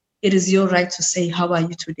 it is your right to say, how are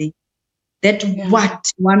you today? That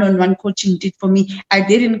what one-on-one coaching did for me. I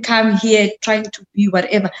didn't come here trying to be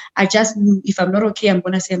whatever. I just knew if I'm not okay, I'm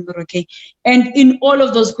going to say I'm not okay. And in all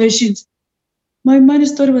of those questions, my money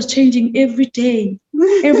story was changing every day.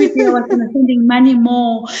 Every day I was spending money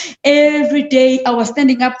more. Every day I was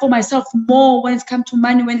standing up for myself more when it's come to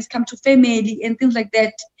money, when it's come to family and things like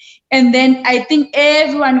that. And then I think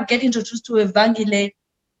everyone will get introduced to Evangile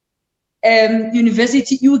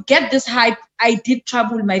University. You get this hype. I did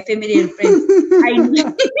trouble my family and friends.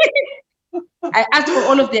 I asked for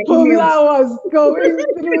all of their emails. I was going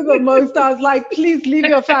through the most. I was like, please leave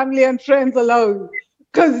your family and friends alone.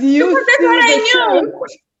 Because that's what I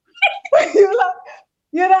knew.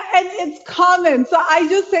 And it's common. So I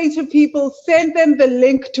just say to people, send them the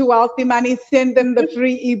link to Wealthy Money, send them the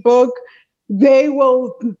free ebook. They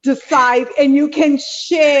will decide, and you can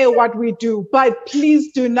share what we do, but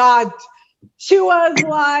please do not. She was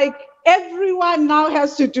like, everyone now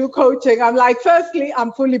has to do coaching. I'm like, firstly,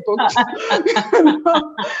 I'm fully booked.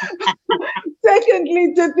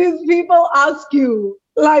 Secondly, did these people ask you?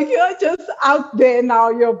 Like, you're just out there now,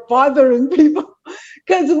 you're bothering people.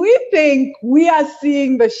 Because we think we are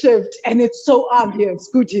seeing the shift and it's so obvious,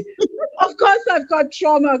 Gucci. Of course, I've got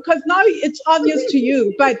trauma because now it's obvious to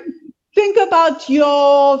you. But think about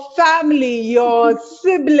your family, your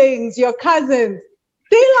siblings, your cousins.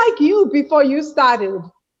 They like you before you started.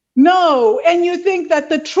 No, and you think that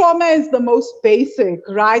the trauma is the most basic,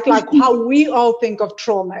 right? Like how we all think of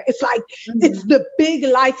trauma. It's like, it's the big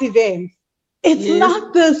life events. It's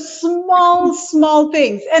not the small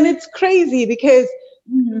things. And it's crazy because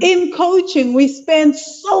in coaching, we spend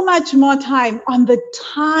so much more time on the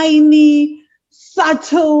tiny,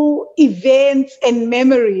 subtle events and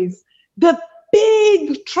memories. The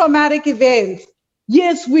big traumatic events,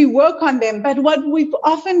 yes, we work on them. But what we've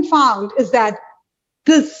often found is that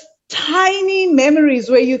this tiny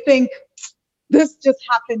memories where you think, this just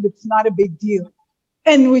happened, it's not a big deal.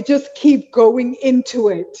 And we just keep going into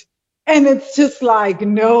it. And it's just like,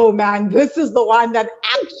 no, man, this is the one that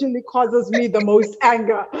actually causes me the most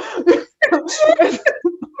anger. It's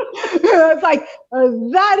like,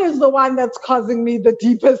 that is the one that's causing me the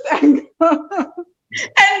deepest anger.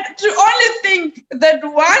 And to only think that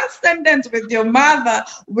one sentence with your mother,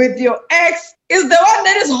 with your ex, is the one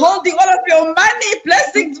that is holding all of your money,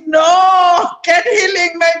 blessings. No, get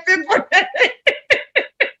healing, my people.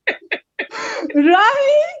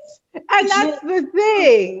 Right? And that's the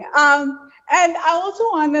thing. And I also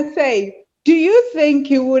want to say, do you think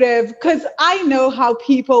you would have, because I know how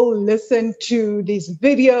people listen to these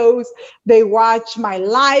videos, they watch my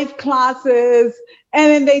live classes, and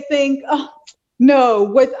then they think, oh, no,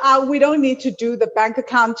 we don't need to do the bank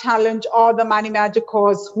account challenge or the money magic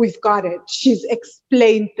course. We've got it. She's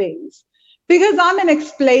explained things. Because I'm an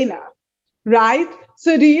explainer, right?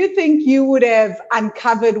 So do you think you would have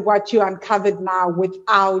uncovered what you uncovered now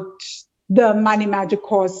without the money magic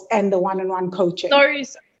course and the one-on-one coaching? Sorry.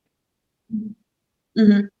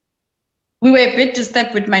 Mm-hmm. We were a bit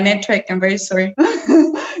disturbed with my network. I'm very sorry.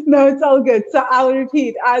 No, it's all good. So I'll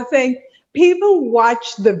repeat. I was saying, people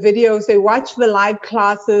watch the videos, they watch the live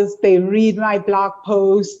classes, they read my blog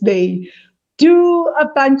posts, they do a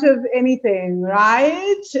bunch of anything,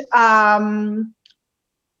 right?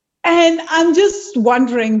 And I'm just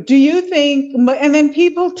wondering, do you think, and then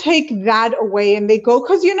people take that away and they go,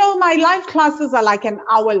 because, my live classes are like an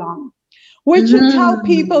hour long, which should tell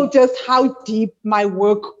people just how deep my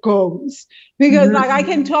work goes. Because like I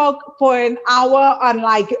can talk for an hour on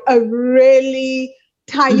like a really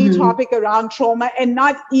tiny topic around trauma and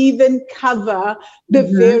not even cover the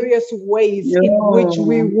various ways in which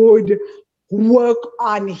we would work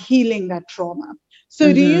on healing that trauma.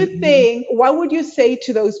 So do you think, what would you say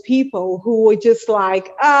to those people who were just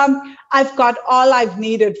like, I've got all I've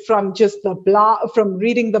needed from just the blog, from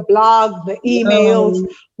reading the blog, the emails,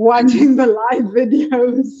 watching the live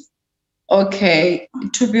videos? Okay,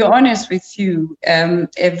 to be honest with you, a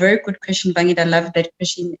very good question, Bangit. I love that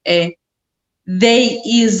question. There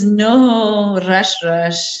is no rush.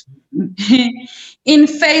 In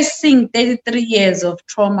facing 33 years of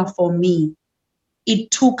trauma for me,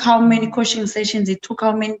 it took how many coaching sessions, it took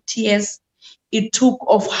how many tears, it took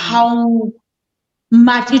of how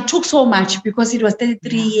much, it took so much because it was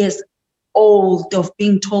 33 years old of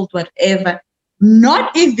being told whatever,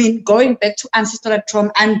 not even going back to ancestral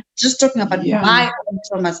trauma. I'm just talking about my own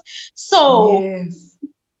traumas. So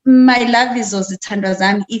my love is also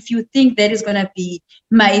Tandazan. If you think that is going to be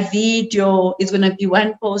my video, it's going to be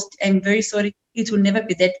one post, I'm very sorry. It will never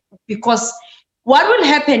be that, because what will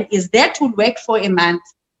happen is that will work for a month.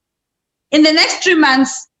 In the next 3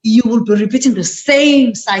 months, you will be repeating the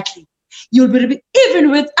same cycle. You'll be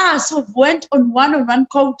even with us who went on one-on-one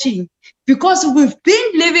coaching, because we've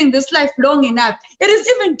been living this life long enough. It is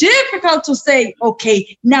even difficult to say,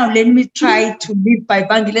 okay, now let me try to live by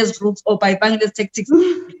Bangile's rules or by Bangile's tactics.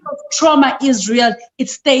 Because trauma is real. It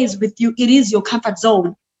stays with you. It is your comfort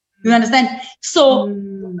zone. You understand? So,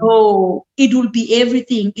 no, it will be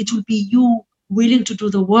everything. It will be you willing to do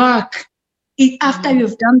the work. After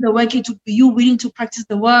you've done the work, it will be you willing to practice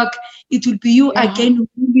the work. It will be you again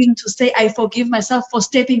willing to say, I forgive myself for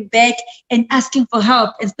stepping back and asking for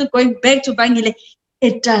help and still going back to Bangile.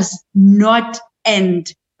 It does not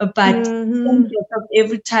end, but thank yourself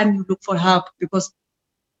every time you look for help, because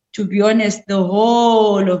to be honest, the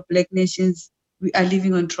whole of Black nations, we are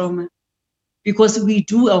living on trauma, because we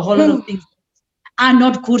do a whole lot of things that are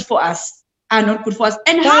not good for us. And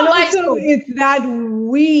how also it's that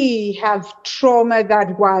we have trauma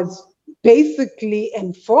that was basically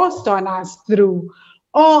enforced on us through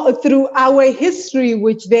our history,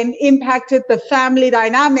 which then impacted the family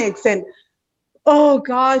dynamics. And oh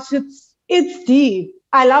gosh, it's deep.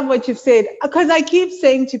 I love what you've said, because I keep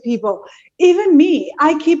saying to people, even me,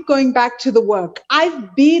 I keep going back to the work.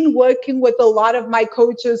 I've been working with a lot of my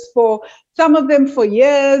coaches, for some of them for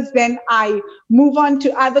years. Then I move on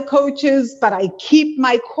to other coaches, but I keep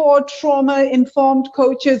my core trauma-informed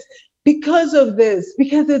coaches because of this,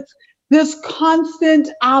 because it's this constant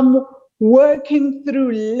working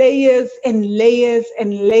through layers and layers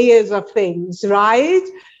and layers of things, right?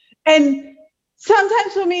 And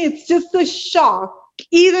sometimes for me, it's just a shock.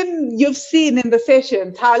 Even you've seen in the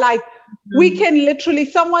sessions how we can literally,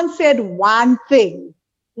 someone said one thing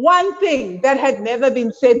that had never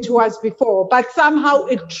been said to us before, but somehow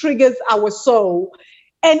it triggers our soul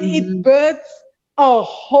and it births a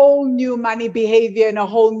whole new money behavior and a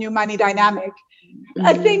whole new money dynamic.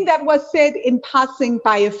 A thing that was said in passing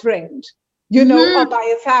by a friend, or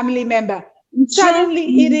by a family member.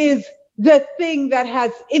 Suddenly it is the thing that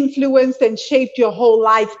has influenced and shaped your whole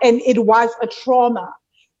life, and it was a trauma.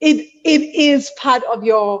 It is part of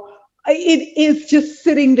it is just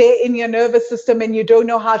sitting there in your nervous system, and you don't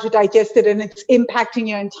know how to digest it, and it's impacting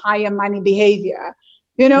your entire money behavior,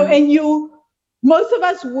 and most of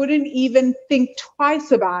us wouldn't even think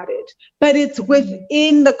twice about it, but it's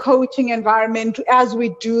within the coaching environment as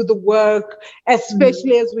we do the work,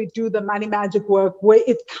 especially as we do the money magic work, where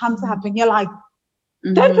it comes up and you're like,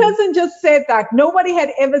 that person just said that. Nobody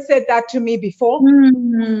had ever said that to me before.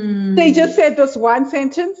 They just said this one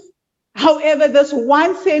sentence. However, this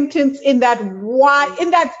one sentence in that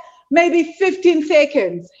maybe 15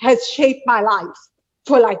 seconds has shaped my life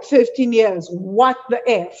for 15 years. What the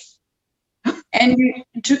F? And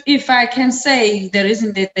if I can say, the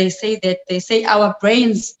reason that they say our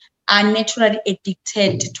brains are naturally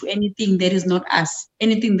addicted to anything that is not us,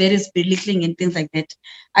 anything that is belittling and things like that.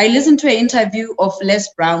 I listened to an interview of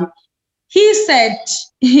Les Brown. He said,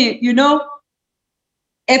 a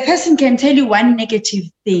person can tell you one negative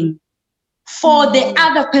thing. For the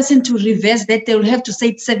other person to reverse that, they will have to say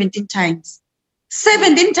it 17 times.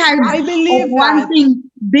 17 times. I believe of one thing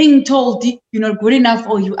being told, you're not good enough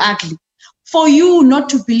or you're ugly. For you not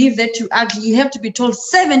to believe that you're ugly, you have to be told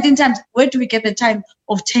 17 times. Where do we get the time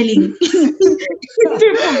of telling? You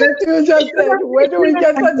just said, where do we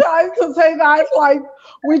get the time to say that?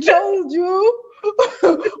 We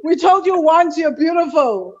told you once you're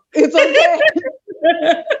beautiful. It's okay.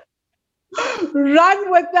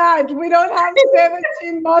 Run with that. We don't have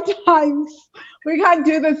 17 more times. We can't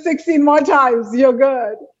do the 16 more times. You're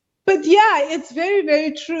good. But yeah, it's very,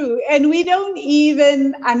 very true. And we don't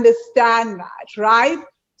even understand that, right?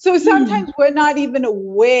 So sometimes we're not even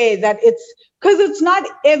aware that because it's not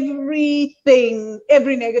every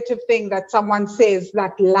negative thing that someone says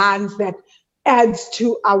that lands, that adds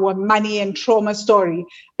to our money and trauma story.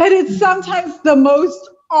 But it's sometimes the most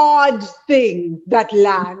odd thing that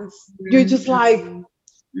lands. You're just like,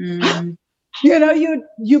 you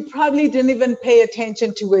probably didn't even pay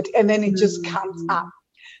attention to it, and then it just comes up.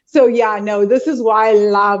 So yeah, no, this is why I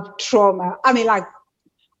love trauma. I mean,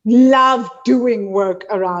 love doing work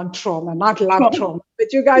around trauma, not love trauma,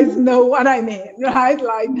 but you guys know what I mean, right?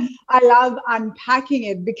 I love unpacking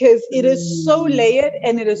it because it is so layered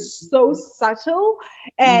and it is so subtle,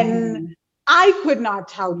 and I could not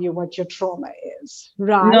tell you what your trauma is,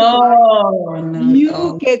 right? No.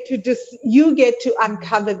 You get to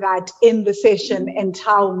uncover that in the session and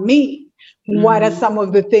tell me what are some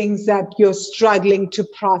of the things that you're struggling to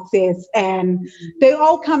process, and they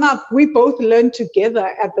all come up. We both learn together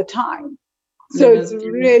at the time, so it's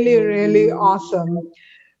really, really awesome.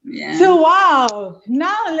 Yeah. So, wow.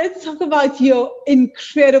 Now let's talk about your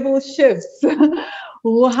incredible shifts.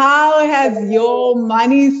 How has your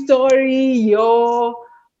money story, your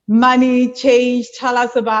money changed? Tell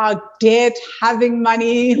us about debt, having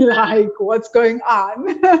money, like what's going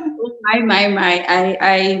on? Oh,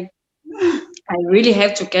 I really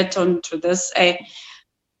have to get on to this.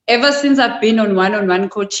 Ever since I've been on one-on-one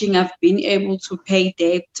coaching, I've been able to pay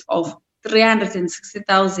debt of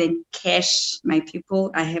 360,000 cash, my people.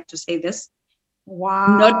 I have to say this.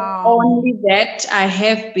 Not Wow. only that, I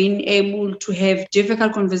have been able to have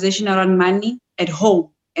difficult conversation around money at home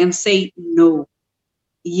and say no,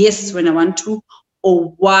 yes when I want to,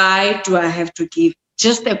 or why do I have to give?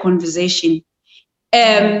 Just a conversation.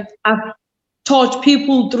 I've taught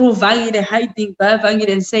people through Vangile, hiding by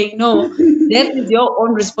Vangile and saying, no, that is your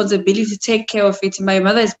own responsibility. Take care of it. My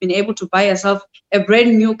mother has been able to buy herself a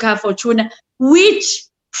brand new car for Tuna, which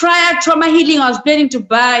prior trauma healing I was planning to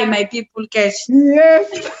buy my people cash.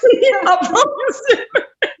 Yes. I promise you.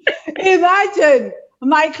 Imagine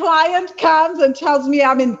my client comes and tells me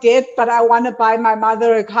I'm in debt, but I want to buy my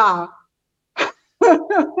mother a car.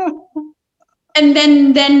 And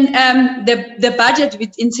then the budget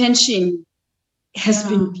with intention has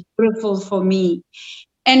been beautiful for me.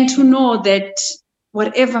 And to know that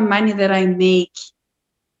whatever money that I make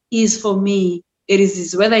is for me. It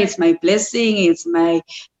is whether it's my blessing, it's my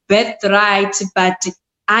birthright, but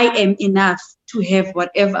I am enough to have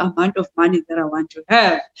whatever amount of money that I want to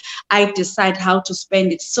have. I decide how to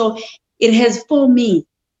spend it. So it has for me,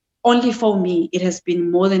 only for me, it has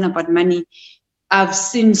been more than about money. I've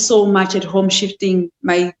seen so much at home shifting.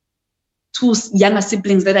 My two younger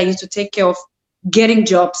siblings that I used to take care of getting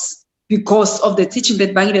jobs because of the teaching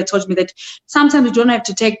that Bangida taught me, that sometimes you don't have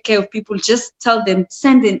to take care of people, just tell them,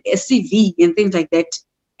 send in a CV and things like that.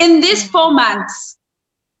 In these 4 months,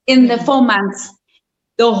 the 4 months,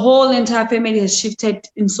 the whole entire family has shifted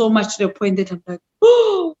in so much to the point that I'm like,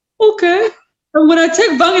 oh, okay. I'm going to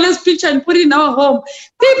take Bangila's picture and put it in our home.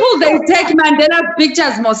 People, they take Mandela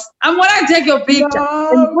pictures most. I'm going to take your picture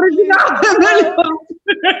and put it in our family home.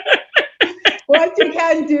 What you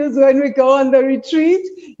can do is when we go on the retreat,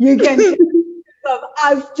 you can take pictures of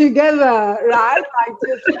us together, right? Like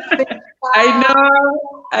just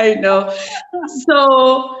I know.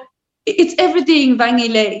 So it's everything,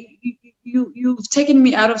 Vangile. You've taken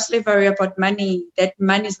me out of slavery about money, that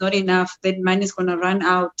money is not enough, that money is going to run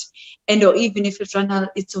out. And or even if it run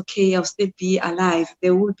out, it's okay, I'll still be alive.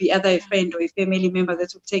 There will be either a friend or a family member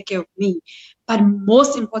that will take care of me. But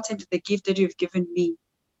most important, the gift that you've given me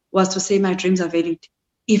was to say my dreams are valid.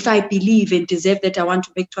 If I believe and deserve that I want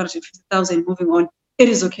to make 250,000 moving on, it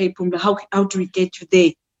is okay, Pumla. How do we get you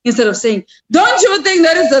there? Instead of saying, don't you think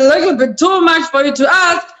that is a little bit too much for you to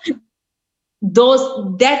ask?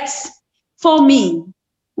 That's for me.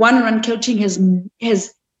 One-on-one coaching has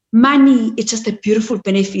money. It's just a beautiful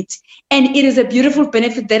benefit, and it is a beautiful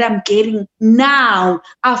benefit that I'm getting now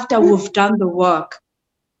after we've done the work,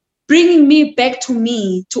 bringing me back to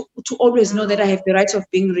me to always know that I have the right of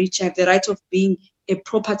being rich. I have the right of being a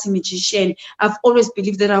property magician. I've always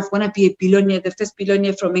believed that I want to be a billionaire, the first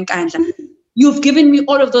billionaire from Nkandla. You've given me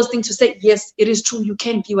all of those things to say, yes, it is true. You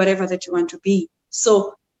can be whatever that you want to be.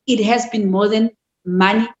 So it has been more than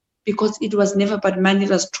money, because it was never about money.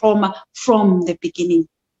 It was trauma from the beginning.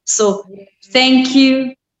 So thank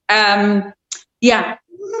you. Thank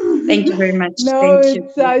you very much. No,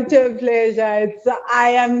 it's such a pleasure. I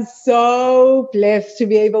am so blessed to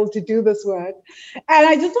be able to do this work. And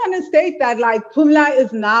I just want to state that, like, Pumla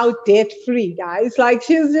is now debt-free, guys. Like,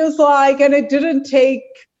 she's just like, and it didn't take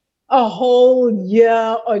a whole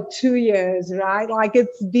year or 2 years, right? Like,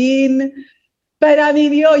 it's been, but I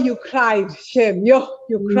mean, you cried, Shem. You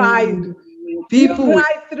cried. People. You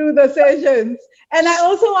cried through the sessions. And I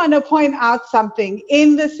also want to point out something.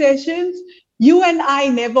 In the sessions, you and I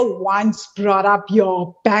never once brought up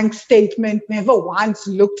your bank statement, never once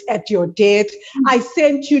looked at your debt. I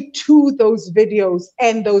sent you to those videos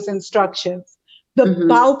and those instructions. The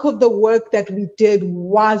bulk of the work that we did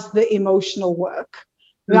was the emotional work,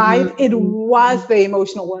 right? It was the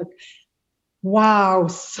emotional work. Wow,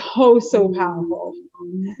 so powerful.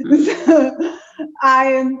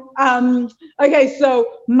 Okay, so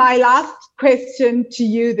my last question to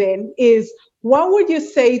you then is, what would you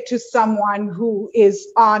say to someone who is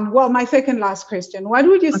my second last question, what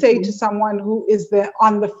would you say to someone who is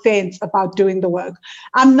on the fence about doing the work?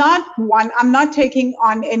 I'm not taking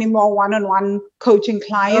on any more one-on-one coaching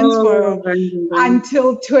clients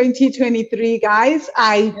until 2023, guys.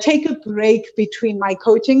 I take a break between my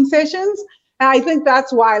coaching sessions. And I think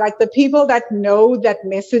that's why, like, the people that know, that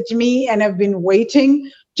message me and have been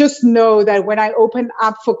waiting, just know that when I open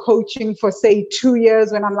up for coaching for, say, 2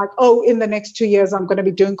 years, when I'm like, oh, in the next 2 years, I'm going to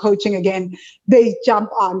be doing coaching again, they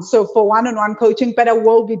jump on. So for one-on-one coaching, but I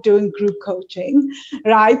will be doing group coaching,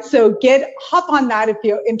 right? So hop on that if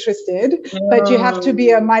you're interested, but you have to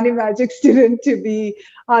be a Money Magic student to be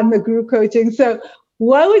on the group coaching. So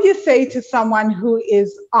what would you say to someone who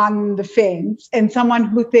is on the fence and someone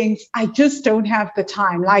who thinks, I just don't have the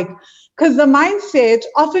time? Like, because the mindset,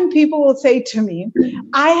 often people will say to me,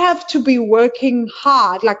 I have to be working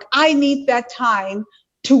hard. Like, I need that time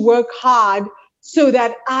to work hard so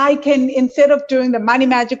that I can, instead of doing the Money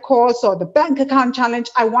Magic course or the bank account challenge,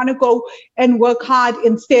 I want to go and work hard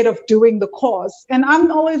instead of doing the course. And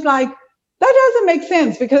I'm always like, that doesn't make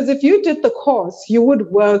sense, because if you did the course, you would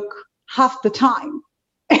work half the time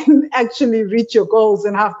and actually reach your goals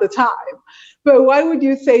in half the time. But what would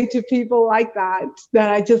you say to people like that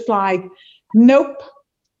are just like, nope,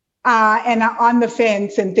 and are on the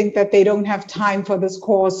fence and think that they don't have time for this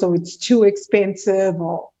course, or it's too expensive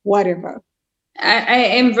or whatever? I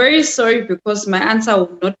am very sorry, because my answer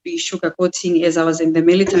will not be sugarcoating as I was in the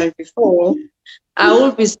military before. I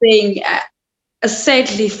will be saying,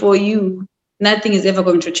 sadly for you, nothing is ever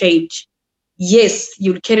going to change. Yes,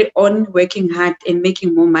 you'll carry on working hard and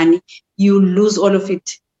making more money. You'll lose all of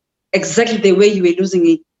it exactly the way you were losing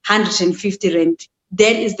it, 150 rand.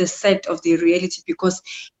 That is the set of the reality, because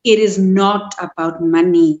it is not about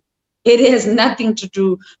money. It has nothing to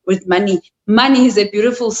do with money. Money is a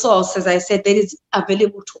beautiful source, as I said, that is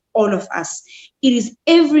available to all of us. It is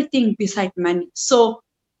everything beside money. So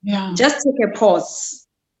just take a pause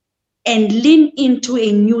and lean into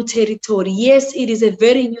a new territory. Yes, it is a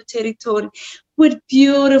very new territory with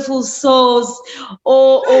beautiful souls.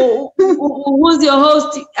 Who's your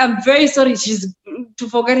host? I'm very sorry, she's to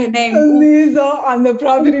forget her name. Lisa on the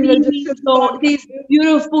Property Magicians. So these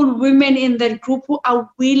beautiful women in that group who are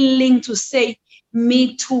willing to say,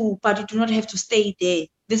 me too, but you do not have to stay there.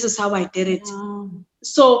 This is how I did it.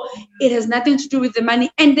 So it has nothing to do with the money.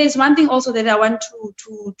 And there's one thing also that I want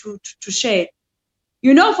to share.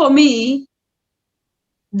 You know, for me,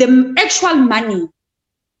 the actual money,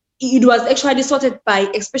 it was actually sorted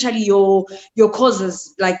by especially your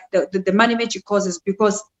causes, like the Money Magic causes,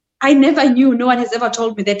 because I never knew, no one has ever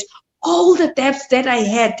told me that all the debts that I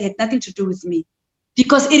had nothing to do with me,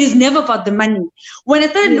 because it is never about the money. When I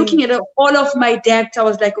started looking at all of my debt, I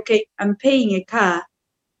was like, okay, I'm paying a car.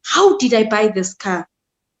 How did I buy this car?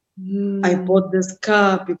 I bought this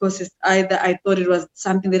car because it's either I thought it was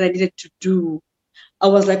something that I needed to do. I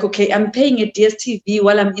was like, okay, I'm paying a DSTV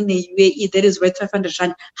while I'm in the UAE. That is worth 500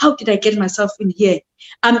 rand. How did I get myself in here?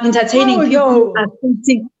 I'm entertaining people.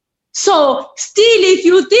 So still, if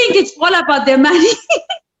you think it's all about the money,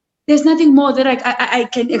 there's nothing more that I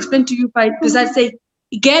can explain to you besides say,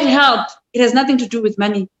 get help. It has nothing to do with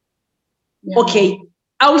money. Okay,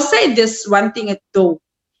 I will say this one thing though.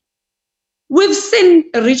 We've seen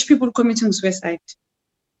rich people committing suicide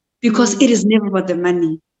because it is never about the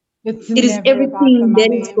money. It is everything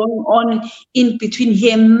that is going on in between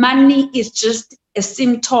here. Money is just a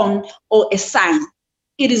symptom or a sign.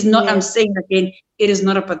 It is not, I'm saying again, it is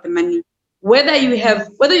not about the money. Whether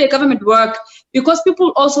your government work, because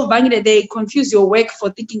people also, they confuse your work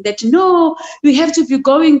for thinking that, no, you have to be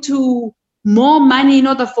going to more money in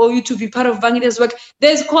order for you to be part of Bangile's work.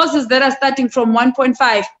 There's courses that are starting from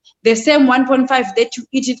 1.5, the same 1.5 that you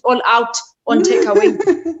eat it all out on takeaway.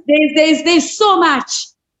 There's so much.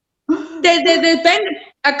 The bank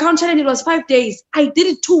account challenge, it was 5 days. I did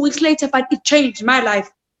it 2 weeks later, but it changed my life.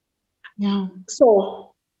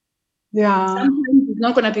 So sometimes it's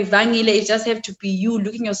not going to be Vangile. It just have to be you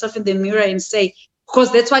looking yourself in the mirror and say,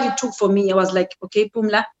 because that's what it took for me. I was like, okay,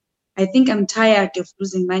 Pumla, I think I'm tired of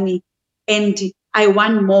losing money and I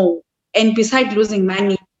want more. And besides losing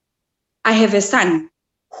money, I have a son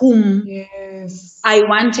whom I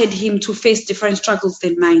wanted him to face different struggles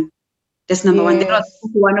than mine. That's number one. That was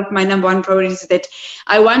one of my number one priorities, that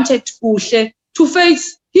I wanted Uhle to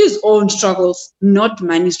face his own struggles, not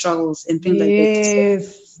money struggles and things like that.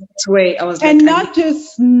 So that's where I was like, and not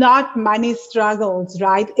just not money struggles,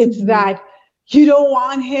 right? It's that you don't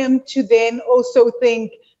want him to then also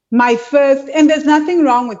think my first, and there's nothing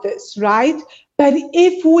wrong with this, right? But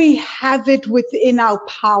if we have it within our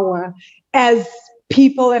power as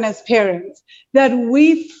people and as parents, that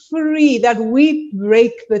we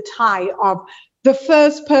break the tie of the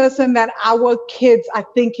first person that our kids are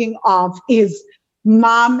thinking of is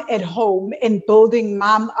mom at home and building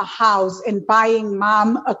mom a house and buying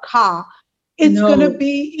mom a car.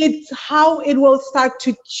 It's how it will start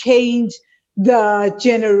to change the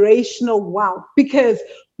generational wealth, because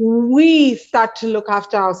we start to look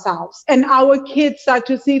after ourselves and our kids start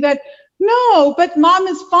to see that, no, but mom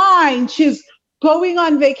is fine. She's going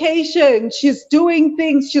on vacation. She's doing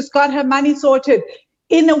things. She's got her money sorted.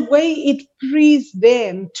 In a way, it frees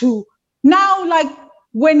them to now, like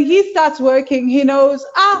when he starts working, he knows,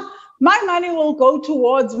 my money will go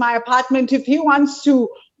towards my apartment. If he wants to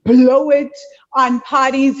blow it on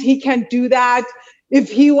parties, he can do that.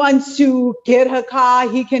 If he wants to get her car,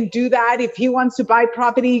 he can do that. If he wants to buy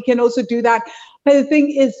property, he can also do that. But the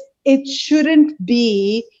thing is, it shouldn't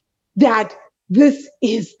be that this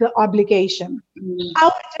is the obligation.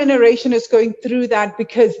 Our generation is going through that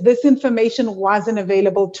because this information wasn't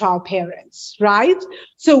available to our parents, right?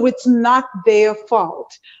 So it's not their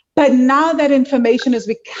fault. But now that information is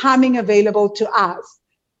becoming available to us,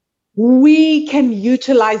 we can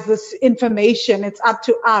utilize this information. It's up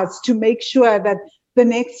to us to make sure that the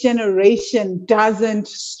next generation doesn't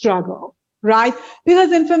struggle, right?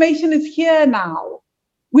 Because information is here now.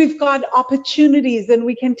 We've got opportunities and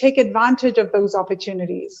we can take advantage of those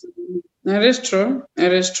opportunities. That is true.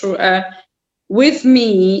 That is true. With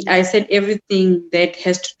me, I said everything that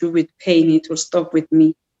has to do with pain, it will stop with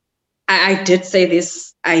me. I did say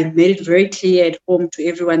this. I made it very clear at home to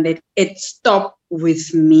everyone that it stopped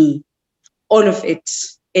with me. All of it.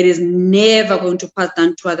 It is never going to pass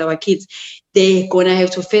down to our kids. They're going to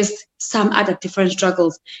have to face some other different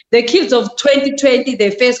struggles. The kids of 2020,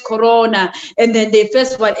 they face Corona, and then they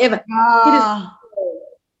face whatever.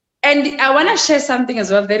 And I want to share something as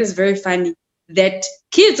well that is very funny, that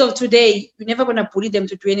kids of today, you're never going to bully them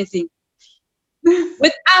to do anything.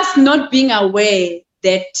 With us not being aware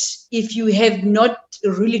that if you have not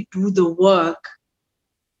really do the work,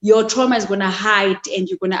 your trauma is going to hide and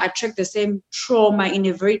you're going to attract the same trauma in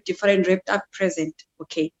a very different, wrapped up present.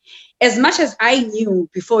 Okay. As much as I knew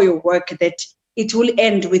before your work that it will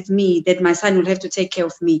end with me, that my son will have to take care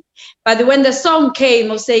of me. But when the song came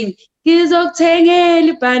of saying, I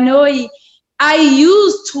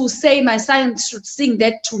used to say my son should sing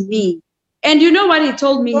that to me. And you know what he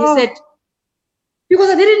told me? He said, because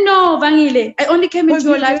I didn't know, Vangile. I only came into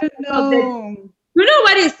your life. You know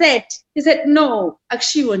what he said? He said, no,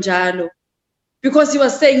 actually, Njalo. Because he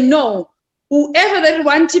was saying, no, whoever that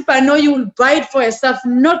wants it, I know you will buy it for yourself,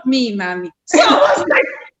 not me, mommy. So I was like,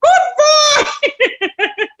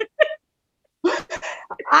 good boy.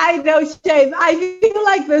 I know, Shane. I feel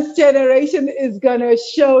like this generation is going to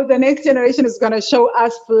show, the next generation is going to show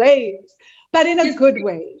us flames, but in a good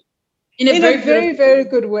way. In a very, very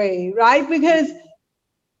good way, right? Because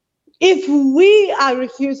if we are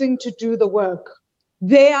refusing to do the work,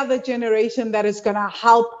 they are the generation that is going to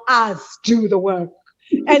help us do the work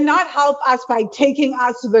and not help us by taking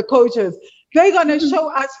us to the coaches. They're going to show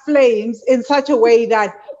us flames in such a way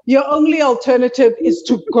that your only alternative is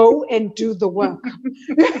to go and do the work,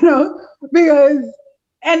 because,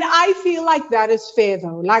 and I feel like that is fair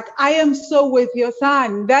though. Like I am so with your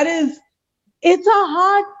son. It's a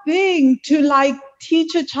hard thing to like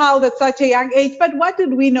teach a child at such a young age, but what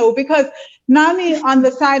did we know? Because Nami on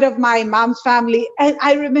the side of my mom's family, and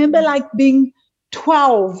I remember like being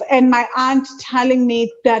 12 and my aunt telling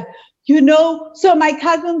me that, so my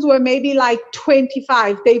cousins were maybe like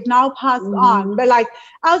 25, they've now passed on, but like,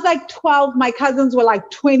 I was like 12, my cousins were like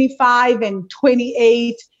 25 and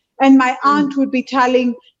 28, and my aunt would be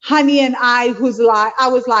telling Honey and I was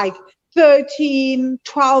like 13,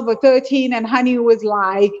 12 or 13, and Honey was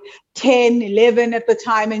like 10, 11 at the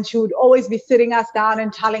time, and she would always be sitting us down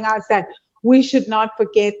and telling us that we should not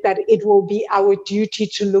forget that it will be our duty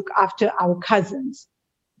to look after our cousins.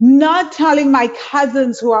 Not telling my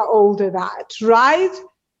cousins who are older that, right?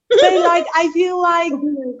 They like, I feel like,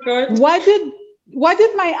 what did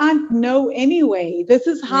my aunt know anyway? This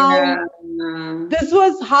is how, this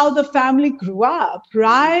was how the family grew up,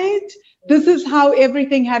 right? This is how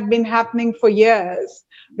everything had been happening for years,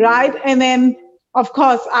 right? And then, of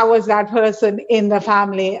course, I was that person in the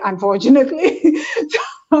family, unfortunately.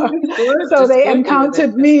 So they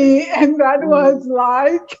encountered me, and that was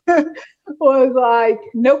like,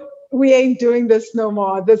 nope, we ain't doing this no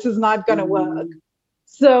more. This is not going to work.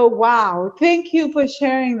 So, wow. Thank you for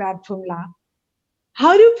sharing that, Phumla.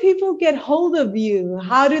 How do people get hold of you?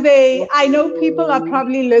 I know people are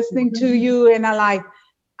probably listening to you and are like,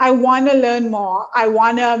 I want to learn more. I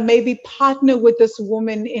want to maybe partner with this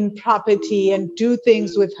woman in property and do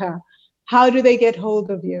things with her. How do they get hold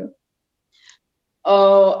of you?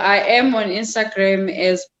 Oh, I am on Instagram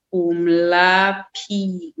as Phumla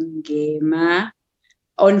P. Ngema.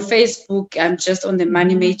 On Facebook, I'm just on the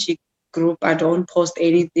Money Magic group. I don't post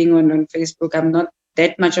anything on Facebook. I'm not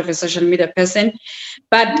that much of a social media person,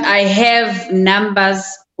 but I have numbers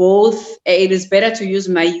both. It is better to use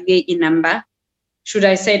my UAE number. Should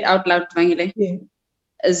I say it out loud, Vangile? Yeah.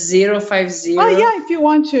 050. Oh yeah, if you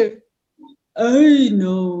want to. I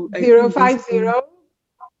know. 050.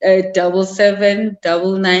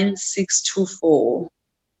 77999624.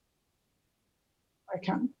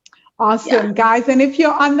 Okay. Awesome, guys. And if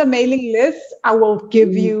you're on the mailing list, I will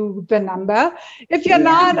give you the number. If you're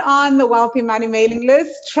not on the Wealthy Money mailing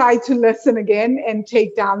list, try to listen again and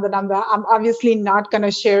take down the number. I'm obviously not going to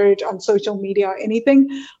share it on social media or anything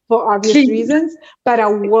for obvious reasons, but I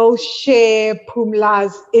will share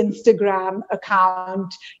Phumla's Instagram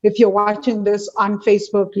account. If you're watching this on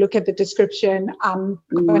Facebook, look at the description. I'm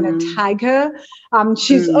going to tag her.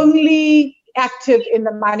 She's only active in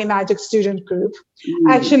the Money Magic student group.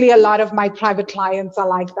 Actually, a lot of my private clients are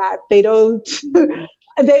like that. They don't,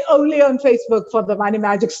 they're only on Facebook for the Money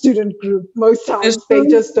Magic student group. Most times they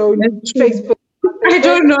just don't Facebook. I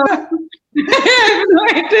don't know. I have no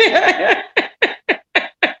idea.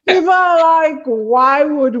 People are like, why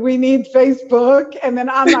would we need Facebook? And then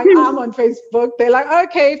I'm like, I'm on Facebook. They're like,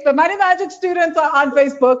 okay, if the Money Magic students are on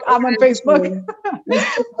Facebook, I'm on Facebook.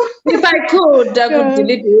 If I could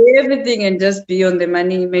delete everything and just be on the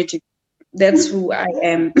Money Magic. That's who I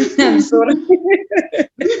am. I'm sorry.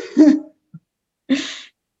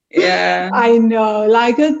 Yeah. I know.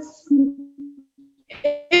 Like it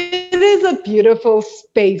is a beautiful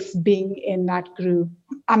space being in that group.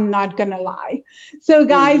 I'm not going to lie. So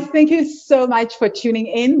guys, thank you so much for tuning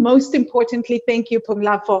in. Most importantly, thank you,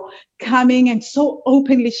 Phumla, for coming and so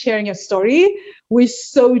openly sharing your story. We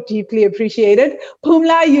so deeply appreciate it.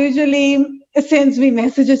 Phumla usually sends me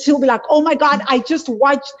messages. She'll be like, oh my God, I just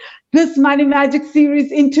watched this Money Magic series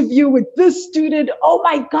interview with this student. Oh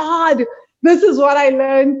my God, this is what I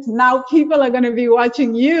learned. Now people are going to be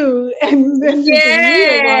watching you and listening to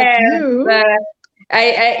you about you.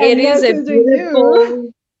 It is a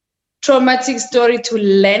beautiful, traumatic story to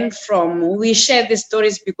learn from. We share the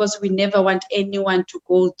stories because we never want anyone to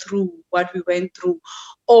go through what we went through,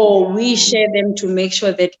 or we share them to make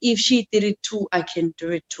sure that if she did it too, I can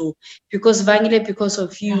do it too. Because Vangile, because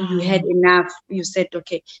of you, you had enough. You said,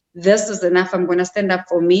 okay, this is enough. I'm going to stand up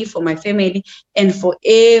for me, for my family, and for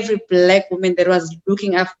every Black woman that was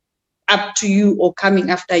looking up to you or coming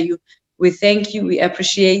after you. We thank you. We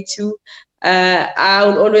appreciate you. I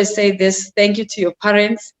will always say this, thank you to your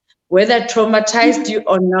parents, whether traumatized you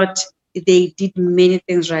or not, they did many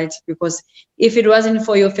things right, because if it wasn't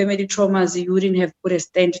for your family traumas, you wouldn't have put a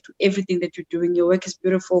stand to everything that you're doing. Your work is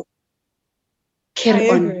beautiful. Carry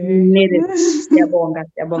on.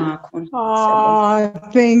 Oh,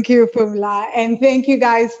 thank you, Phumla. And thank you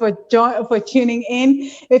guys for tuning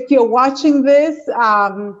in. If you're watching this,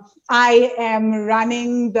 I am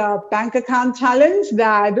running the bank account challenge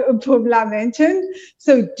that Phumla mentioned.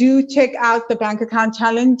 So do check out the bank account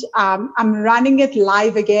challenge. I'm running it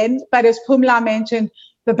live again, but as Phumla mentioned,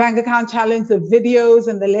 the bank account challenge, the videos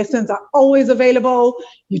and the lessons are always available.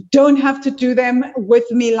 You don't have to do them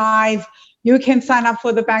with me live. You can sign up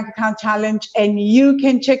for the bank account challenge, and you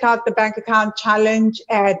can check out the bank account challenge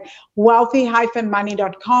at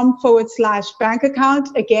wealthy-money.com/bank account.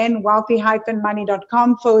 Again,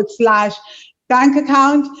 wealthy-money.com/bank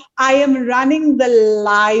account. I am running the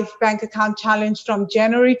live bank account challenge from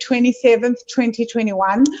January 27th,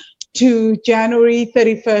 2021 to January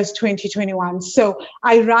 31st, 2021. So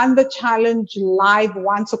I run the challenge live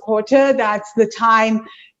once a quarter. That's the time.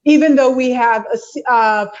 Even though we have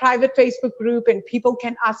a private Facebook group and people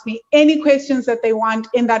can ask me any questions that they want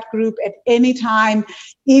in that group at any time,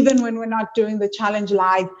 even when we're not doing the challenge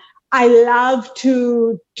live, I love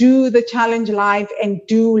to do the challenge live and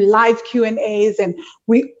do live Q&As, and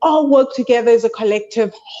we all work together as a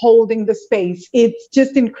collective holding the space. It's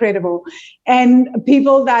just incredible. And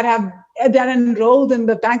people that enrolled in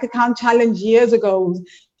the bank account challenge years ago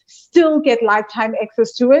still get lifetime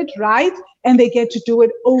access to it, right? And they get to do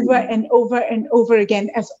it over and over and over again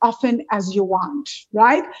as often as you want,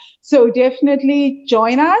 right? So definitely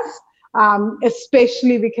join us,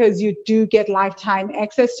 especially because you do get lifetime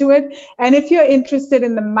access to it. And if you're interested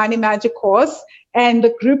in the Money Magic course and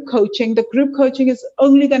the group coaching is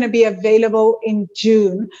only going to be available in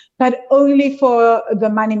June, but only for the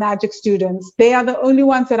Money Magic students. They are the only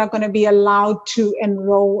ones that are going to be allowed to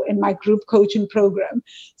enroll in my group coaching program.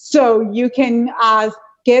 So you can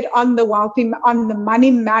get on the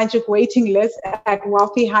Money Magic waiting list at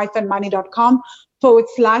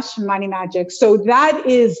wealthy-money.com/Money Magic. So that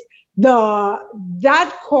is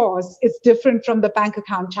that course is different from the bank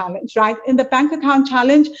account challenge, right? In the bank account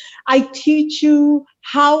challenge, I teach you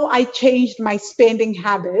how I changed my spending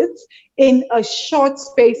habits in a short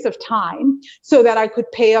space of time so that I could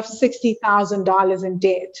pay off $60,000 in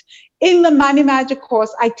debt. In the Money Magic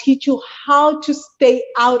course, I teach you how to stay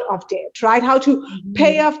out of debt, right? How to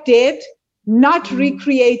pay off debt, not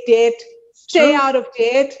recreate debt, stay out of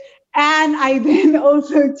debt. And I then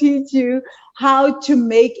also teach you how to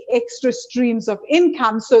make extra streams of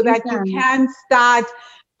income so that you can start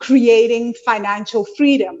creating financial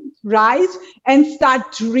freedom, right? And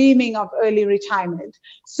start dreaming of early retirement.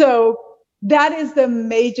 So that is the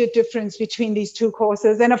major difference between these two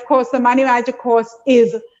courses. And of course, the Money Magic course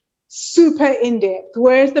is super in-depth,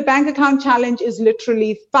 whereas the Bank Account Challenge is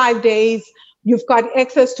literally 5 days. You've got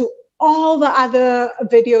access to all the other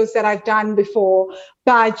videos that I've done before,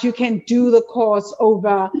 but you can do the course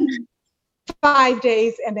over 5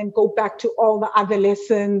 days and then go back to all the other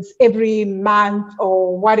lessons every month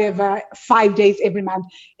or whatever, 5 days every month.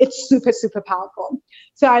 It's super, super powerful.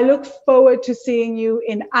 So I look forward to seeing you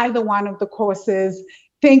in either one of the courses.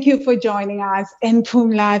 Thank you for joining us. And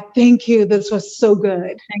Phumla, thank you. This was so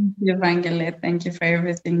good. Thank you, Vangile. Thank you for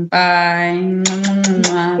everything. Bye.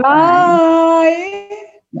 Bye.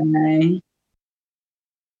 Bye.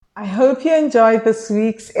 I hope you enjoyed this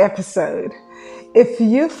week's episode. If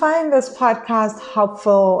you find this podcast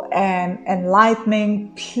helpful and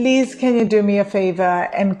enlightening, please can you do me a favor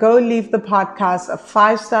and go leave the podcast a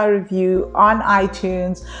 5-star review on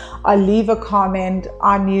iTunes or leave a comment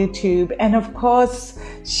on YouTube. And of course,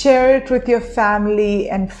 share it with your family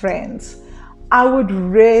and friends. I would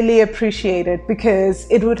really appreciate it because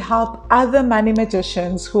it would help other money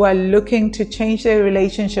magicians who are looking to change their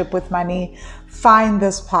relationship with money find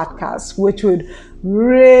this podcast, which would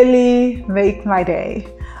really make my day.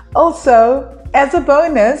 Also, as a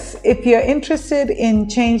bonus, if you're interested in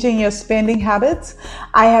changing your spending habits,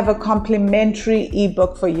 I have a complimentary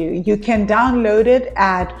ebook for you. You can download it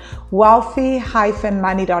at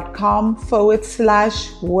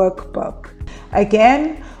wealthy-money.com/workbook.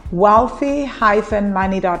 Again,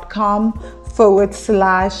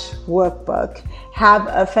 wealthy-money.com/workbook. Have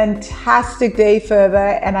a fantastic day further,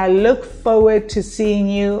 and I look forward to seeing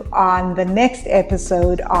you on the next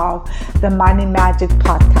episode of the Money Magic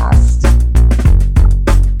Podcast.